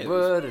some shows we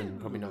would, and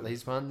probably not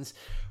these ones.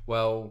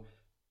 Well,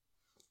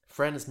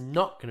 Fran is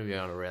not going to be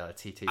on a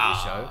reality TV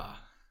show,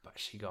 but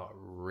she got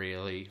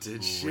really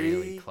close.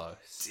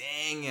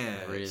 Dang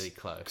it. Really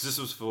close. Because this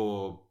was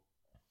for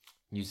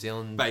New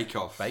Zealand Bake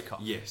Off.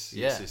 Yes.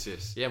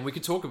 Yes. Yeah, and we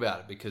could talk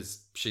about it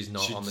because she's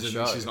not on the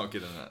show. She's not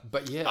getting it.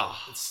 But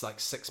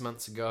it's 6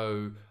 months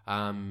ago.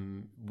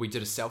 We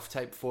did a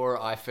self-tape for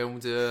her. I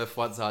filmed her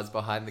once I was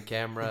behind the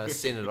camera,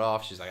 sent it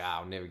off. She's like,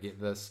 I'll never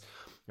get this.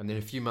 And then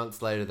a few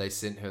months later, they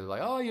sent her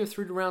you're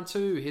through to round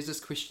 2. Here's this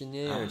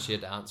questionnaire. And she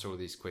had to answer all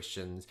these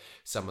questions.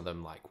 Some of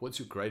them what's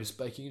your greatest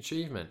baking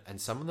achievement? And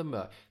some of them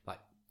are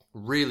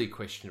really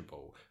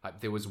questionable.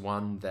 There was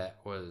one that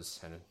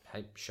was, and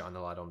hey, shine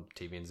a light on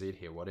TVNZ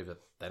here, whatever.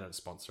 They don't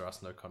sponsor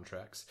us, no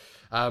contracts.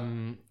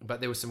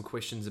 But there were some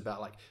questions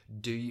about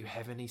do you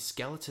have any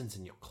skeletons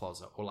in your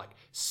closet, or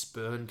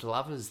spurned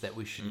lovers that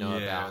we should know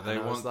about?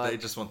 They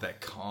just want that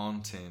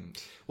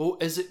content. Well,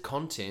 is it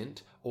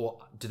content, or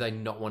do they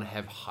not want to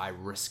have high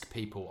risk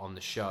people on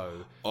the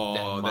show that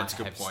might that's a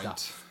good have point.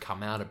 stuff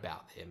come out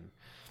about them?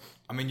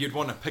 I mean, you'd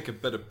want to pick a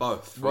bit of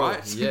both,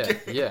 right? Yeah.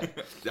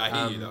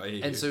 I hear you, though.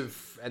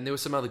 And there were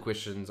some other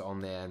questions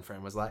on there, and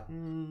Fran was like,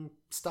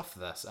 stuff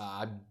this.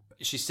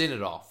 She sent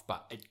it off,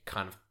 but it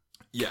kind of...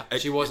 Yeah,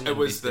 she wasn't It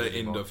was the invested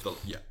end anymore. of the...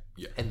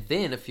 Yeah. And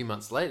then a few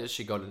months later,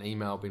 she got an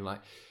email being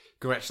like,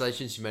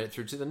 congratulations, you made it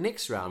through to the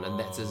next round, and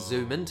that's a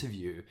Zoom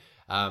interview.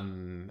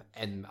 And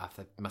I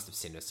must have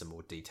sent her some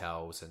more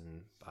details,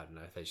 and I don't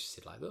know if they just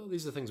said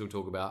these are things we'll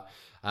talk about.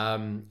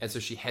 And so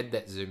she had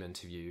that Zoom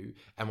interview,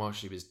 and while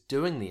she was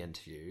doing the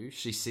interview,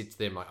 she said to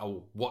them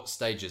what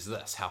stage is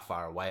this? How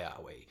far away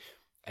are we?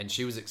 And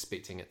she was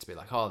expecting it to be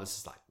this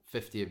is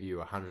 50 of you,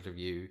 100 of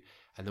you.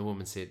 And the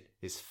woman said,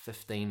 there's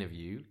 15 of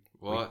you.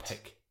 What? We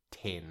pick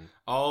 10.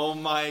 Oh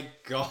my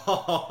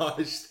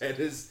gosh, that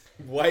is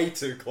way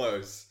too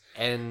close.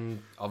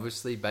 And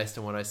obviously, based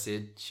on what I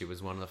said, she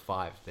was one of the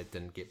 5 that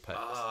didn't get picked.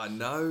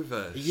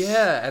 Novus.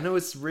 Yeah, and it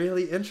was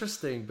really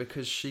interesting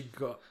because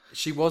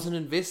she wasn't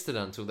invested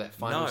until that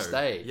final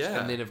stage. Yeah.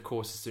 And then, of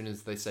course, as soon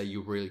as they say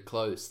you're really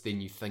close,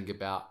 then you think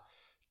about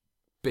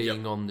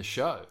being on the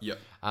show. Yep.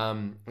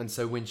 And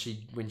so when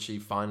she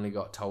finally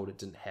got told it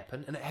didn't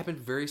happen, and it happened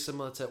very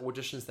similar to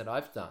auditions that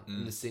I've done,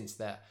 in the sense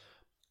that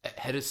it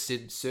had a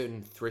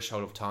certain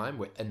threshold of time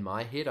where in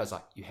my head I was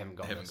like, you haven't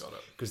got it.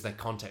 Because they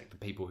contact the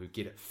people who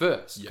get it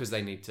first, because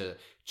they need to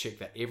check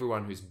that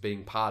everyone who's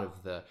being part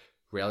of the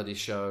reality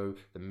show,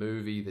 the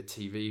movie, the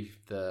TV,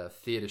 the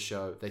theatre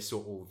show, they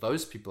sort all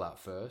those people out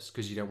first,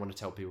 because you don't want to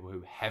tell people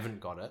who haven't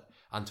got it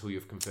until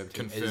you've confirmed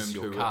who is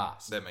your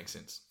cast. That makes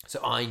sense. So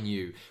I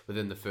knew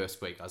within the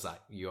first week, I was like,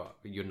 you're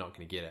not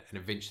going to get it. And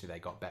eventually they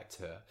got back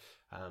to her,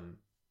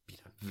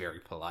 very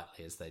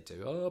politely, as they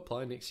do.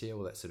 Apply next year,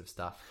 all that sort of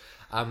stuff.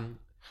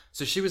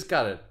 So she was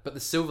gutted. But the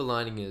silver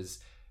lining is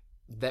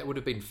that would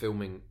have been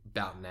filming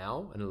about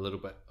now, and a little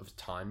bit of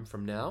time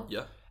from now.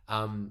 Yeah.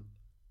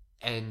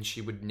 And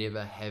she would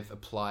never have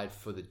applied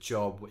for the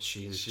job which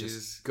she's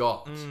just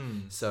got.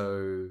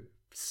 So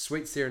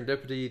sweet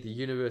serendipity, the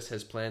universe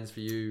has plans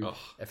for you.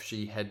 If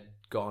she had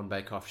gotten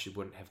Bake Off, she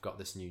wouldn't have got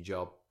this new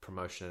job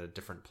promotion at a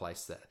different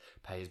place that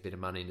pays better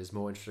money and is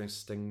more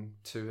interesting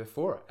to her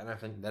for it. And I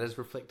think that is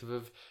reflective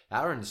of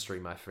our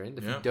industry, my friend.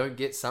 If you don't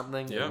get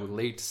something, it will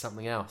lead to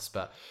something else.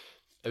 But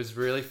it was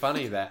really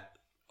funny that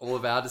all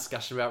of our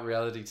discussion about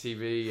reality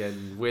TV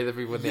and where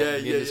everyone in the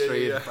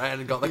industry, and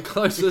Fran got the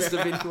closest of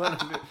anyone.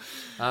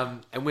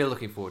 And we're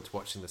looking forward to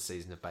watching the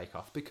season of Bake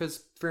Off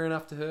because, fair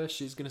enough to her,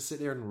 she's going to sit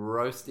there and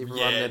roast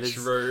everyone that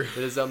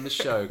is on the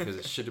show because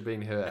it should have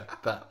been her.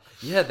 But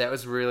yeah, that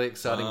was a really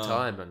exciting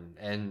time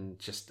and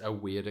just a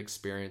weird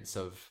experience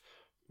of,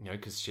 you know,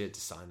 because she had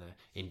to sign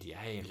an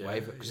NDA and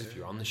waive it because if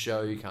you're on the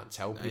show, you can't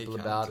tell people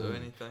about it.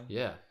 Anything.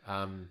 Yeah.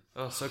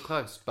 So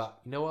close. But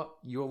you know what?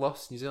 You all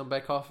lost New Zealand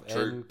Bake Off.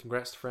 And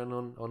congrats to Fran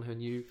on her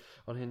new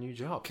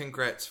job.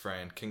 Congrats,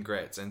 Fran.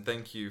 Congrats. And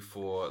thank you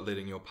for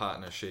letting your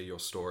partner share your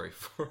story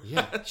for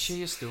us. Share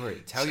your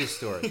story. Tell your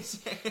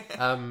stories.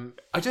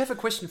 I do have a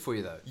question for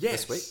you, though,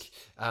 this week.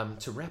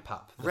 To wrap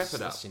up. Wrap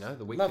it up. You know,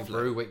 the weekly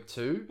brew, week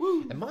 2.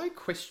 Woo. And my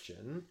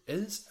question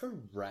is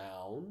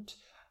around...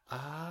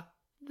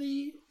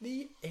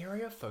 the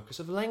area of focus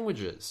of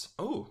languages.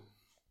 Oh.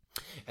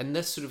 And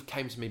this sort of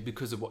came to me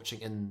because of watching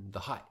In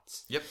the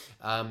Heights. Yep.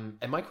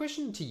 And my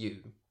question to you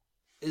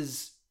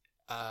is,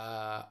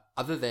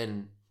 other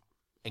than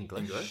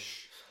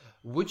English,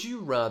 would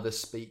you rather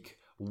speak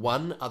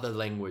one other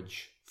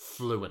language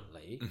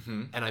fluently,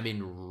 and I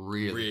mean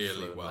really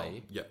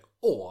fluently, well,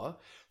 or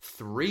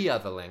 3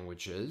 other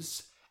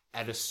languages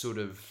at a sort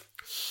of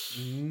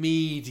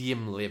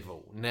medium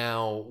level?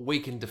 Now, we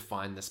can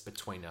define this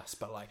between us,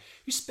 but like,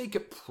 you speak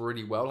it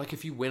pretty well. Like,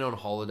 if you went on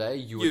holiday,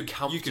 you could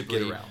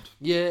get around.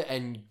 Yeah,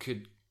 and you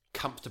could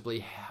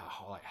comfortably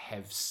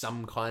have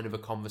some kind of a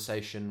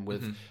conversation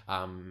with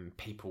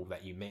people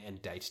that you met in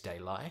day-to-day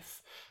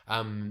life.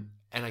 And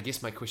I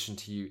guess my question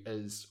to you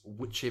is,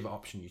 whichever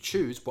option you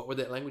choose, what would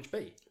that language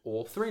be?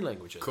 Or 3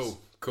 languages?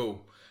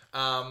 Cool.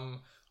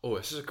 Oh,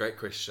 this is a great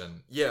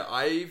question. Yeah,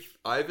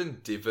 I've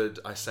endeavoured,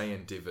 I say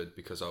endeavoured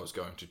because I was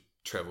going to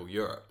travel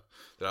Europe,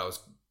 that I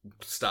was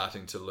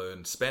starting to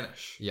learn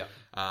Spanish. Yeah.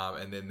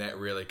 And then that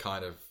really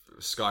kind of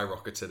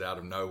skyrocketed out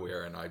of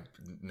nowhere, and I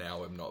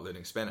now am not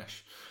learning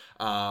Spanish.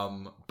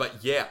 But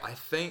yeah, I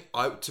think,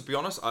 to be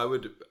honest,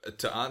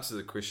 to answer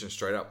the question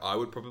straight up, I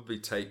would probably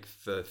take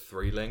the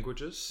 3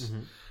 languages.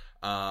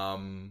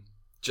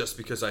 Just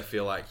because I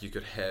feel like you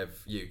could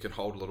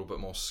hold a little bit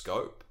more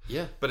scope.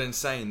 Yeah. But in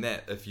saying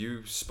that, if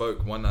you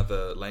spoke one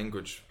other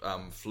language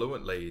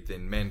fluently,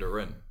 then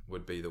Mandarin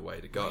would be the way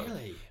to go.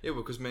 Really? Yeah,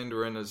 because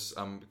Mandarin is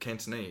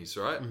Cantonese,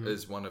 right?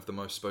 Is one of the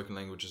most spoken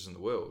languages in the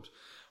world.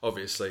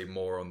 Obviously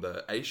more on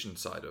the Asian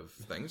side of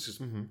things,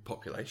 because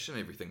population,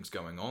 everything's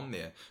going on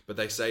there. But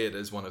they say it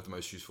is one of the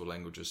most useful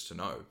languages to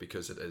know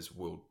because it is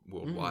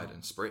worldwide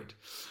and spread.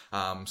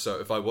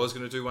 So if I was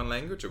going to do one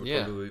language, it would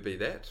probably be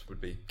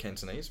would be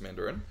Cantonese,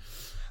 Mandarin.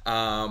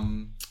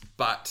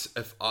 But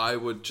if I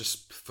would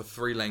just, for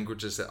 3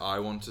 languages that I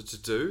wanted to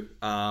do,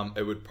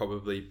 it would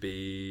probably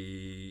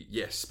be,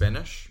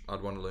 Spanish.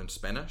 I'd want to learn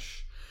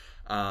Spanish.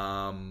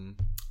 I'd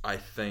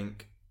want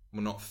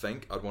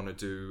to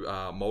do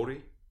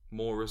Māori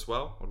more as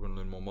well. I'd want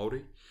to learn more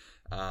Māori.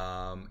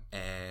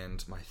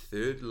 And my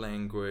 3rd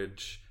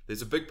language,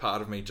 there's a big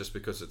part of me just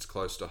because it's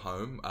close to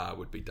home,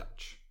 would be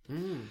Dutch.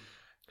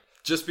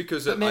 Just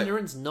because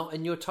Mandarin's not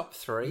in your top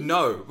 3.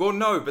 No, well,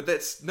 I'm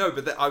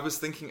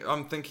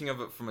thinking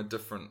of it from a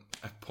different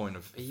point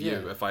of view.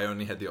 Yeah. If I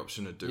only had the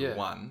option to do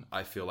one,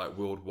 I feel like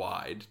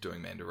worldwide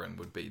doing Mandarin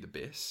would be the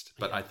best.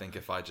 But I think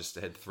if I just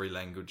had 3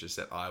 languages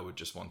that I would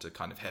just want to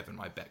kind of have in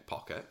my back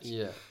pocket,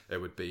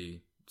 it would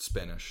be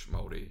Spanish,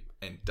 Māori,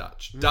 and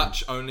Dutch.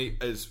 Dutch only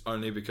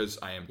because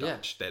I am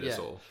Dutch. That is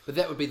all. But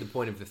that would be the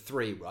point of the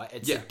 3, right?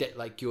 It's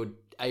like you're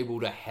able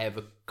to have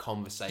a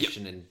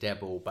conversation and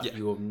dabble, but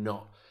you're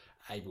not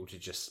able to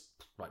just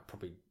like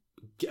probably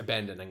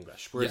abandon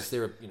English. Whereas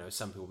there are,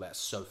 some people that are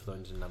so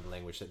fluent in another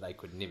language that they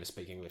could never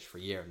speak English for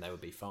a year and they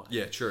would be fine.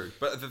 Yeah, true.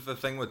 But the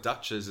thing with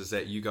Dutch is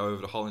that you go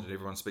over to Holland and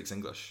everyone speaks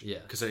English. Yeah.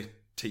 Because they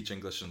teach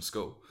English in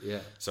school. Yeah.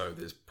 So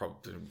there's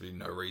probably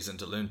no reason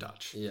to learn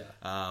Dutch. Yeah.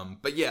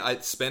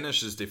 But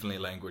Spanish is definitely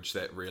a language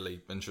that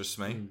really interests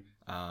me.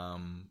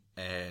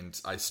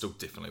 And I still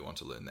definitely want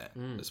to learn that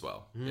as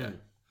well. Yeah.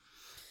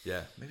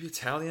 Yeah, maybe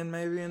Italian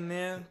in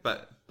there.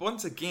 But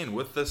once again,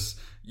 with this,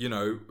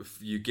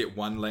 if you get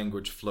one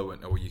language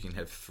fluent or you can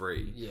have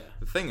 3. Yeah.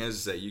 The thing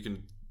is that you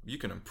can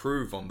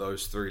improve on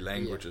those 3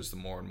 languages the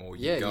more and more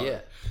you go.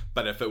 Yeah.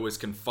 But if it was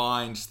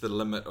confined to the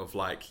limit of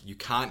like, you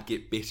can't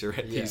get better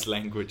at these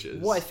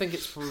languages. Well, I think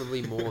it's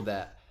probably more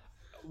that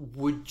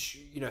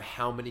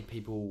how many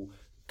people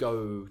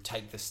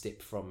take the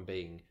step from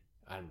being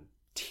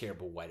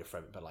terrible way to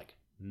frame it, but like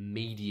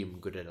medium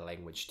good at a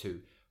language to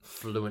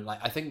fluent. Like,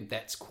 I think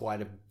that's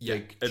quite a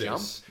big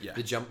jump.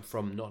 The jump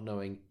from not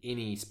knowing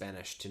any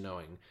Spanish to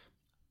knowing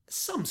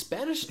some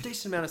Spanish,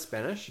 decent amount of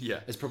Spanish,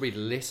 is probably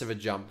less of a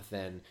jump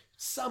than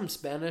some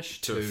Spanish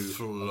to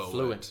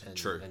fluent in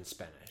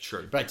Spanish.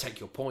 True. But I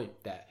take your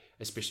point that,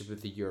 especially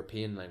with the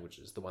European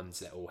languages, the ones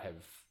that all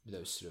have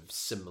those sort of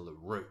similar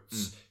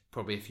roots,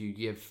 probably if you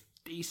give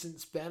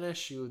decent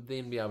Spanish, you'll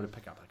then be able to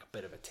pick up like a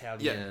bit of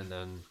Italian.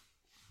 And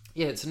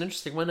it's an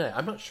interesting one.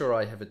 I'm not sure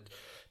I have a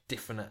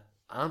definite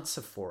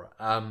answer for it.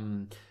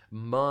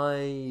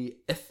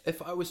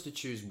 If I was to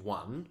choose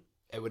one,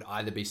 it would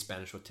either be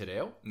Spanish or te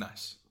reo.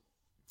 Nice.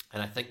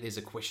 And I think there's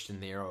a question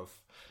there of,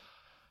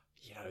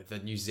 the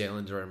New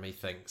Zealander in me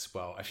thinks,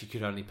 well, if you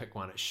could only pick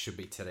one, it should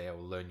be te reo,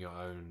 learn your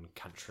own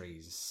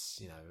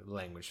country's,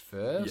 language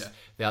first. Yeah.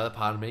 The other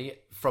part of me,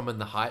 from In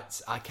the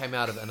Heights, I came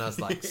out of it and I was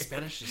like,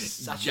 Spanish is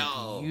such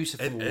a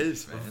beautiful, it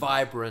is, man.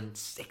 vibrant,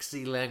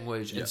 sexy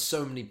language, and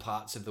so many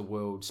parts of the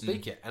world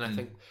speak it. And I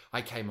think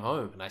I came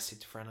home and I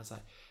said to Fran, I was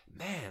like,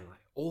 man,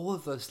 all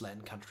of those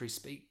Latin countries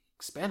speak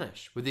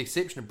Spanish, with the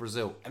exception of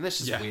Brazil. And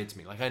that's just weird to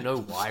me. I know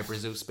why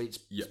Brazil speaks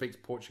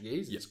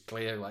Portuguese. It's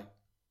clear,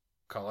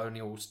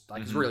 colonial,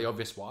 it's really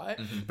obvious why.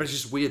 But it's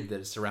just weird that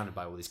it's surrounded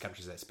by all these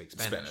countries that speak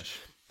Spanish.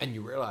 And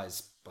you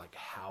realize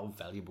how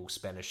valuable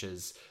Spanish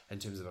is in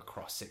terms of a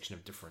cross section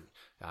of different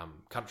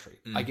country.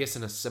 I guess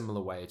in a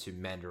similar way to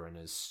Mandarin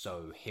is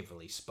so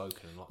heavily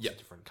spoken in lots of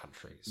different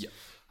countries.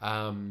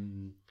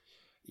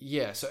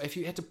 So if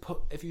you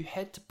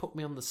had to put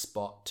me on the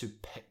spot to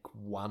pick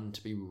one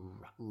to be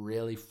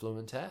really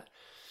fluent at,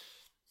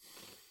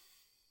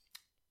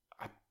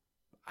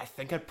 I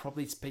think I'd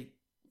probably speak.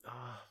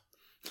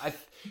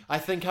 I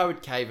think I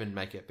would cave and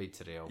make it be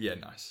te reo. Yeah,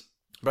 nice.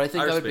 But I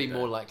think I would be respect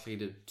more that.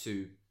 likely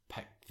to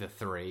pick the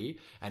three,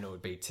 and it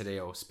would be te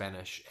reo,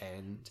 Spanish,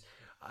 and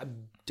I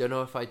don't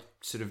know if I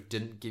sort of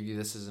didn't give you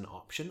this as an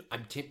option.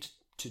 I'm tempted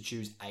to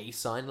choose a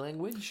sign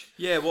language.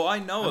 Yeah, well, I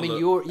know.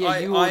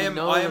 I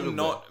am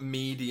not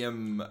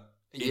medium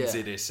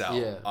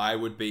NZSL. Yeah. I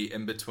would be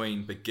in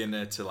between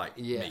beginner to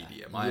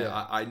medium.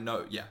 I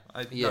know. Yeah,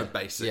 I know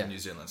basic New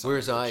Zealand.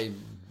 Whereas I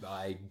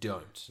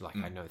don't.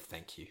 I know.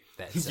 Thank you.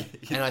 That's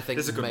it. And I think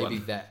That's a good maybe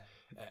one. that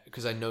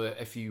because I know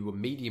if you were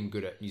medium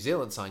good at New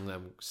Zealand sign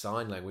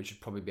language,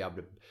 you'd probably be able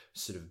to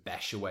sort of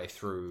bash your way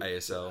through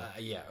ASL.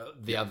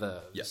 The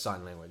other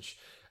sign language.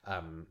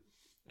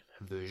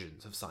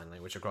 Versions of sign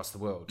language across the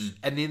world.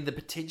 And then the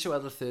potential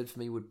other third for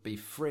me would be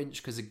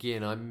French, because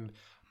again, I'm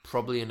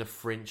probably in a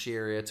French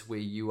area to where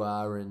you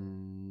are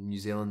in New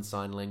Zealand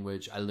sign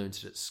language. I learned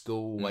it at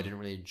school. I didn't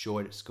really enjoy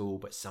it at school,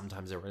 but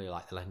sometimes I really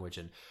like the language,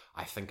 and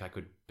I think I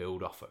could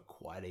build off it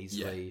quite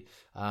easily.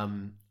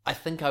 I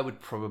think I would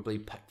probably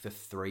pick the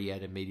three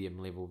at a medium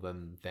level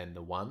than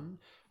the one.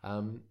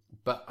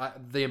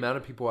 But the amount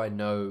of people I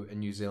know in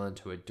New Zealand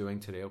who are doing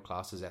te reo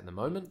classes at the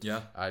moment,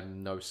 I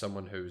know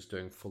someone who's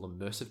doing full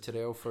immersive te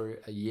reo for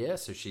a year,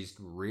 so she's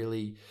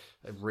really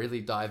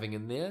diving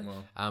in there,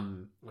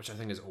 which I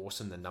think is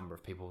awesome, the number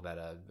of people that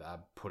are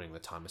putting the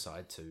time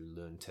aside to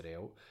learn te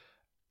reo.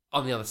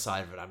 On the other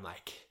side of it, I'm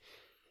like,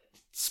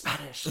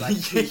 Spanish,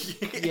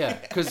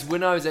 because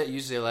when I was at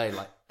UCLA,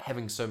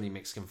 having so many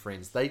Mexican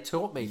friends, they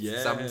taught me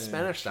some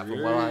Spanish stuff,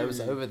 and while I was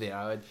over there,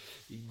 I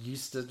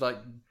used to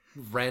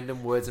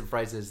random words and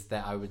phrases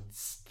that I would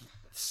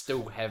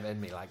still have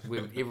in me.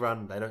 With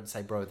everyone, they don't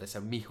say bro, they say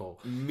mijo.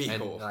 And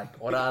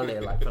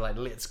orale, for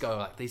let's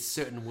go. These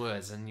certain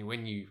words, and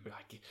when you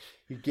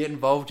get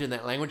involved in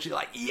that language, you're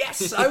like,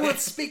 yes, I would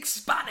speak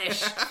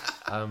Spanish.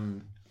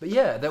 But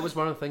yeah, that was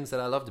one of the things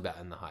that I loved about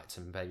In the Heights,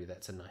 and maybe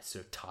that's a nice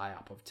sort of tie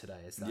up of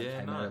today. Is that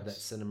I came out of that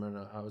cinema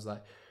and I was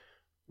like,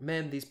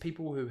 man, these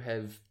people who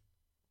have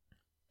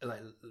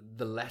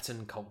the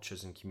Latin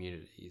cultures and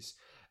communities.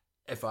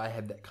 If I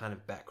had that kind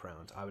of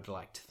background, I would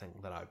like to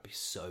think that I would be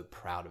so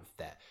proud of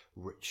that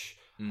rich,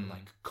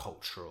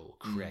 cultural,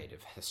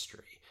 creative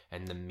history,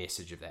 and the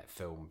message of that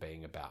film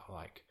being about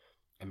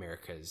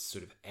America's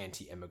sort of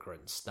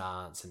anti-immigrant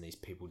stance, and these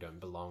people don't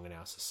belong in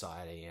our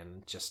society,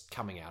 and just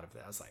coming out of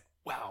that, I was like,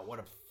 wow, what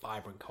a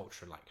vibrant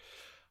culture!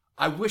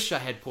 I wish I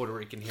had Puerto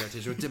Rican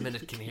heritage or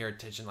Dominican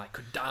heritage, and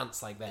could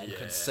dance like that, and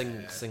could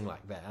sing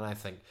like that, and I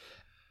think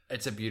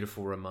it's a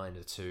beautiful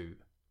reminder to.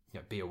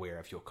 Be aware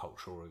of your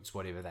cultural roots,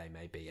 whatever they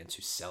may be, and to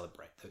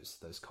celebrate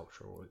those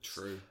cultural roots.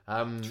 True.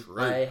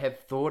 I have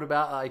thought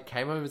about. I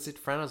came home and said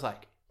to Fran, I was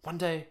like, one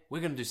day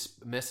we're going to do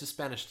immersive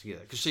Spanish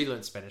together, because she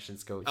learned Spanish in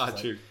school.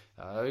 True.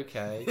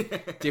 Okay,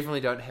 definitely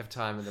don't have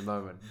time at the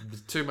moment.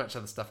 There's too much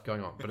other stuff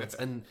going on, but it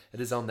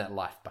is on that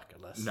life bucket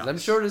list. Nice. I'm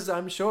sure it's the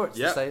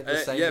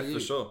same. Yeah, for you.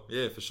 for sure.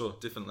 Yeah, for sure,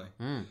 definitely.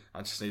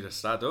 I just need to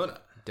start doing it.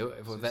 Do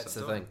it. Well, that's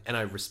the thing, and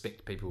I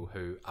respect people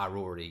who are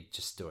already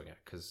just doing it,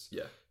 because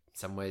in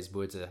some ways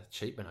words are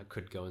cheap, and I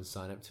could go and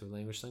sign up to a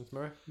language thing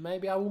tomorrow.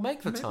 Maybe I will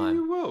make the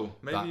time.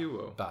 Maybe you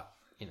will. But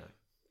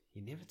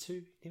you're never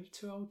too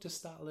old to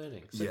start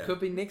learning. So it could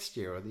be next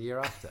year or the year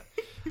after.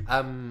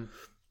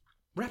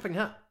 Wrapping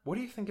up, what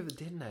do you think of the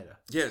detonator?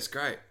 Yeah, it's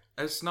great.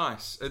 It's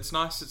nice. It's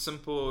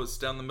simple. It's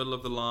down the middle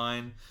of the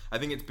line. I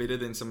think it's better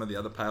than some of the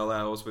other pale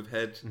ales we've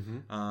had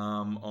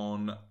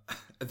on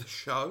the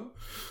show.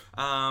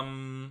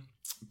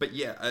 But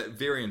yeah,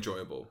 very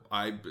enjoyable.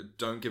 I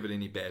don't give it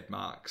any bad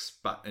marks,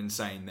 but in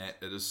saying that,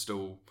 it is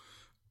still,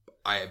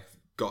 I have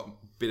got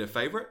better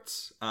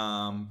favourites,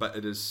 but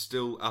it is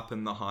still up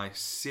in the high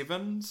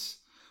sevens,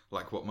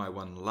 like what my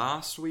one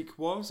last week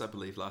was. I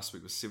believe last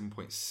week was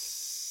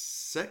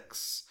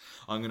 7.6.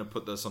 I'm going to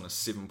put this on a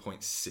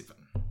 7.7.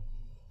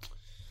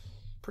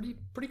 Pretty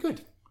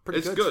good.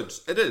 It's good.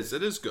 It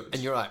is good.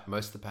 And you're right,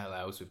 most of the pale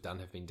ales we've done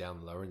have been down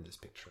the lower end of the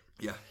spectrum.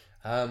 Yeah.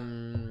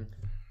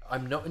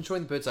 I'm not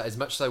enjoying the bird's eye as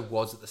much as I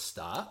was at the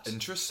start.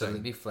 Interesting. So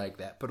let me flag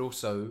that. But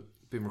also,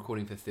 been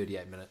recording for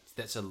 38 minutes.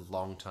 That's a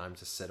long time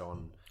to sit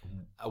on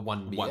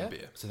one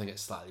beer. So I think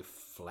it's slightly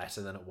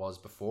flatter than it was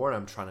before. And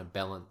I'm trying to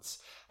balance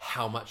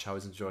how much I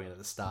was enjoying it at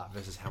the start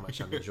versus how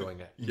much I'm enjoying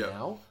it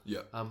now.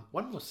 Yeah.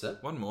 One more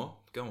sip. One more.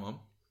 Go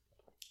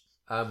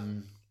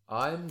on.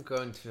 I'm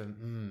going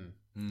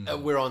to...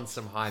 we're on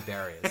some high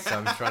barriers, so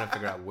I'm trying to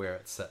figure out where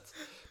it sits.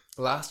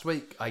 Last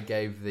week, I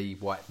gave the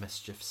White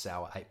Mischief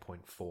Sour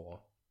 8.4.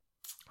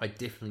 I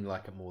definitely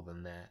like it more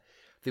than that.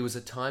 There was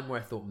a time where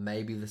I thought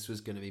maybe this was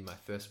going to be my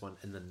first one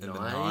in the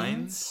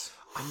nines.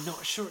 I'm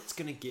not sure it's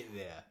going to get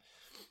there.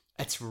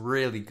 It's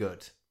really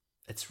good.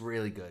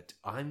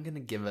 I'm going to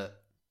give it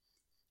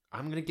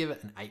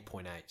an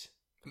 8.8.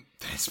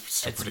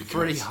 That's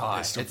pretty high.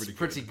 It's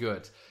pretty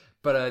good.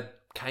 But I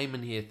came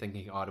in here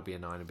thinking, it'll be a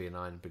 9, it'll be a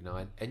 9, it'll be a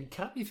 9. And you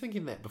can't be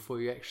thinking that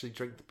before you actually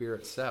drink the beer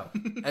itself.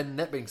 And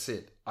that being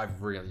said,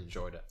 I've really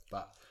enjoyed it.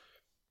 But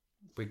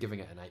we're giving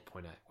it an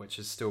 8.8, which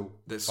is still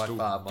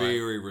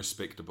very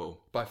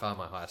respectable. By far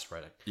my highest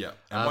rating. Yeah.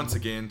 And once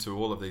again, to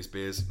all of these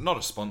beers, not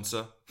a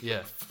sponsor.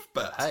 Yeah.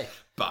 But hey,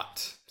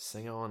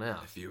 sing on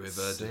out. If you ever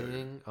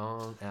sing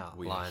on out,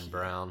 Lion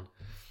Brown.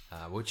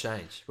 We'll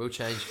change. We'll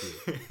change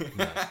for you.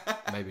 No,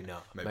 maybe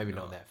not. Maybe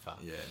not that far.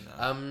 Yeah,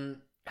 no.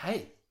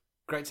 Hey,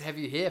 great to have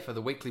you here for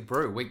the Weekly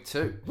Brew, week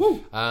 2.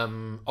 Woo!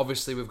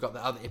 Obviously, we've got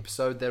the other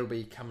episode that'll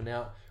be coming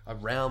out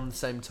around the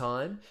same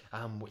time,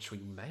 which we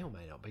may or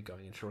may not be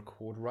going into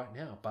record right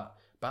now. But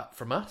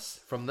from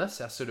this,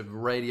 our sort of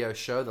radio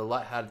show, the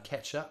lighthearted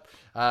catch up,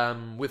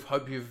 we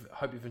hope you've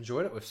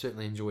enjoyed it. We've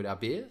certainly enjoyed our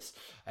beers,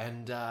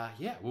 and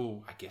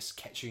we'll I guess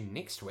catch you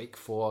next week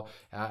for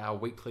our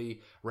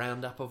weekly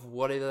roundup of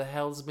whatever the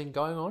hell's been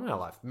going on in our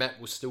life. Matt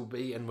will still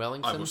be in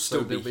Wellington. I will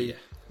still be here.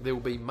 There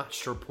will be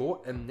much to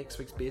report, and next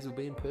week's beers will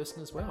be in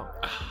person as well.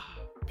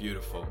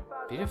 Beautiful,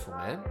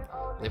 man.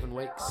 11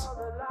 weeks,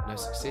 no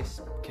success.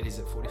 Kitty's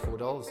at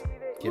 $44.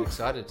 Get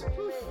excited.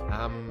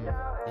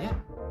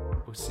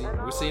 We'll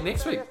see you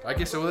next week. I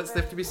guess all that's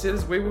left to be said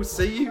is we will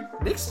see you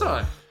next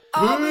time.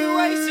 I'll be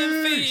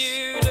waiting for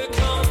you to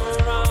come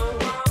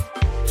around,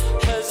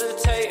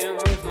 hesitating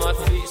with my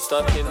feet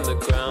stuck in the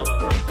ground.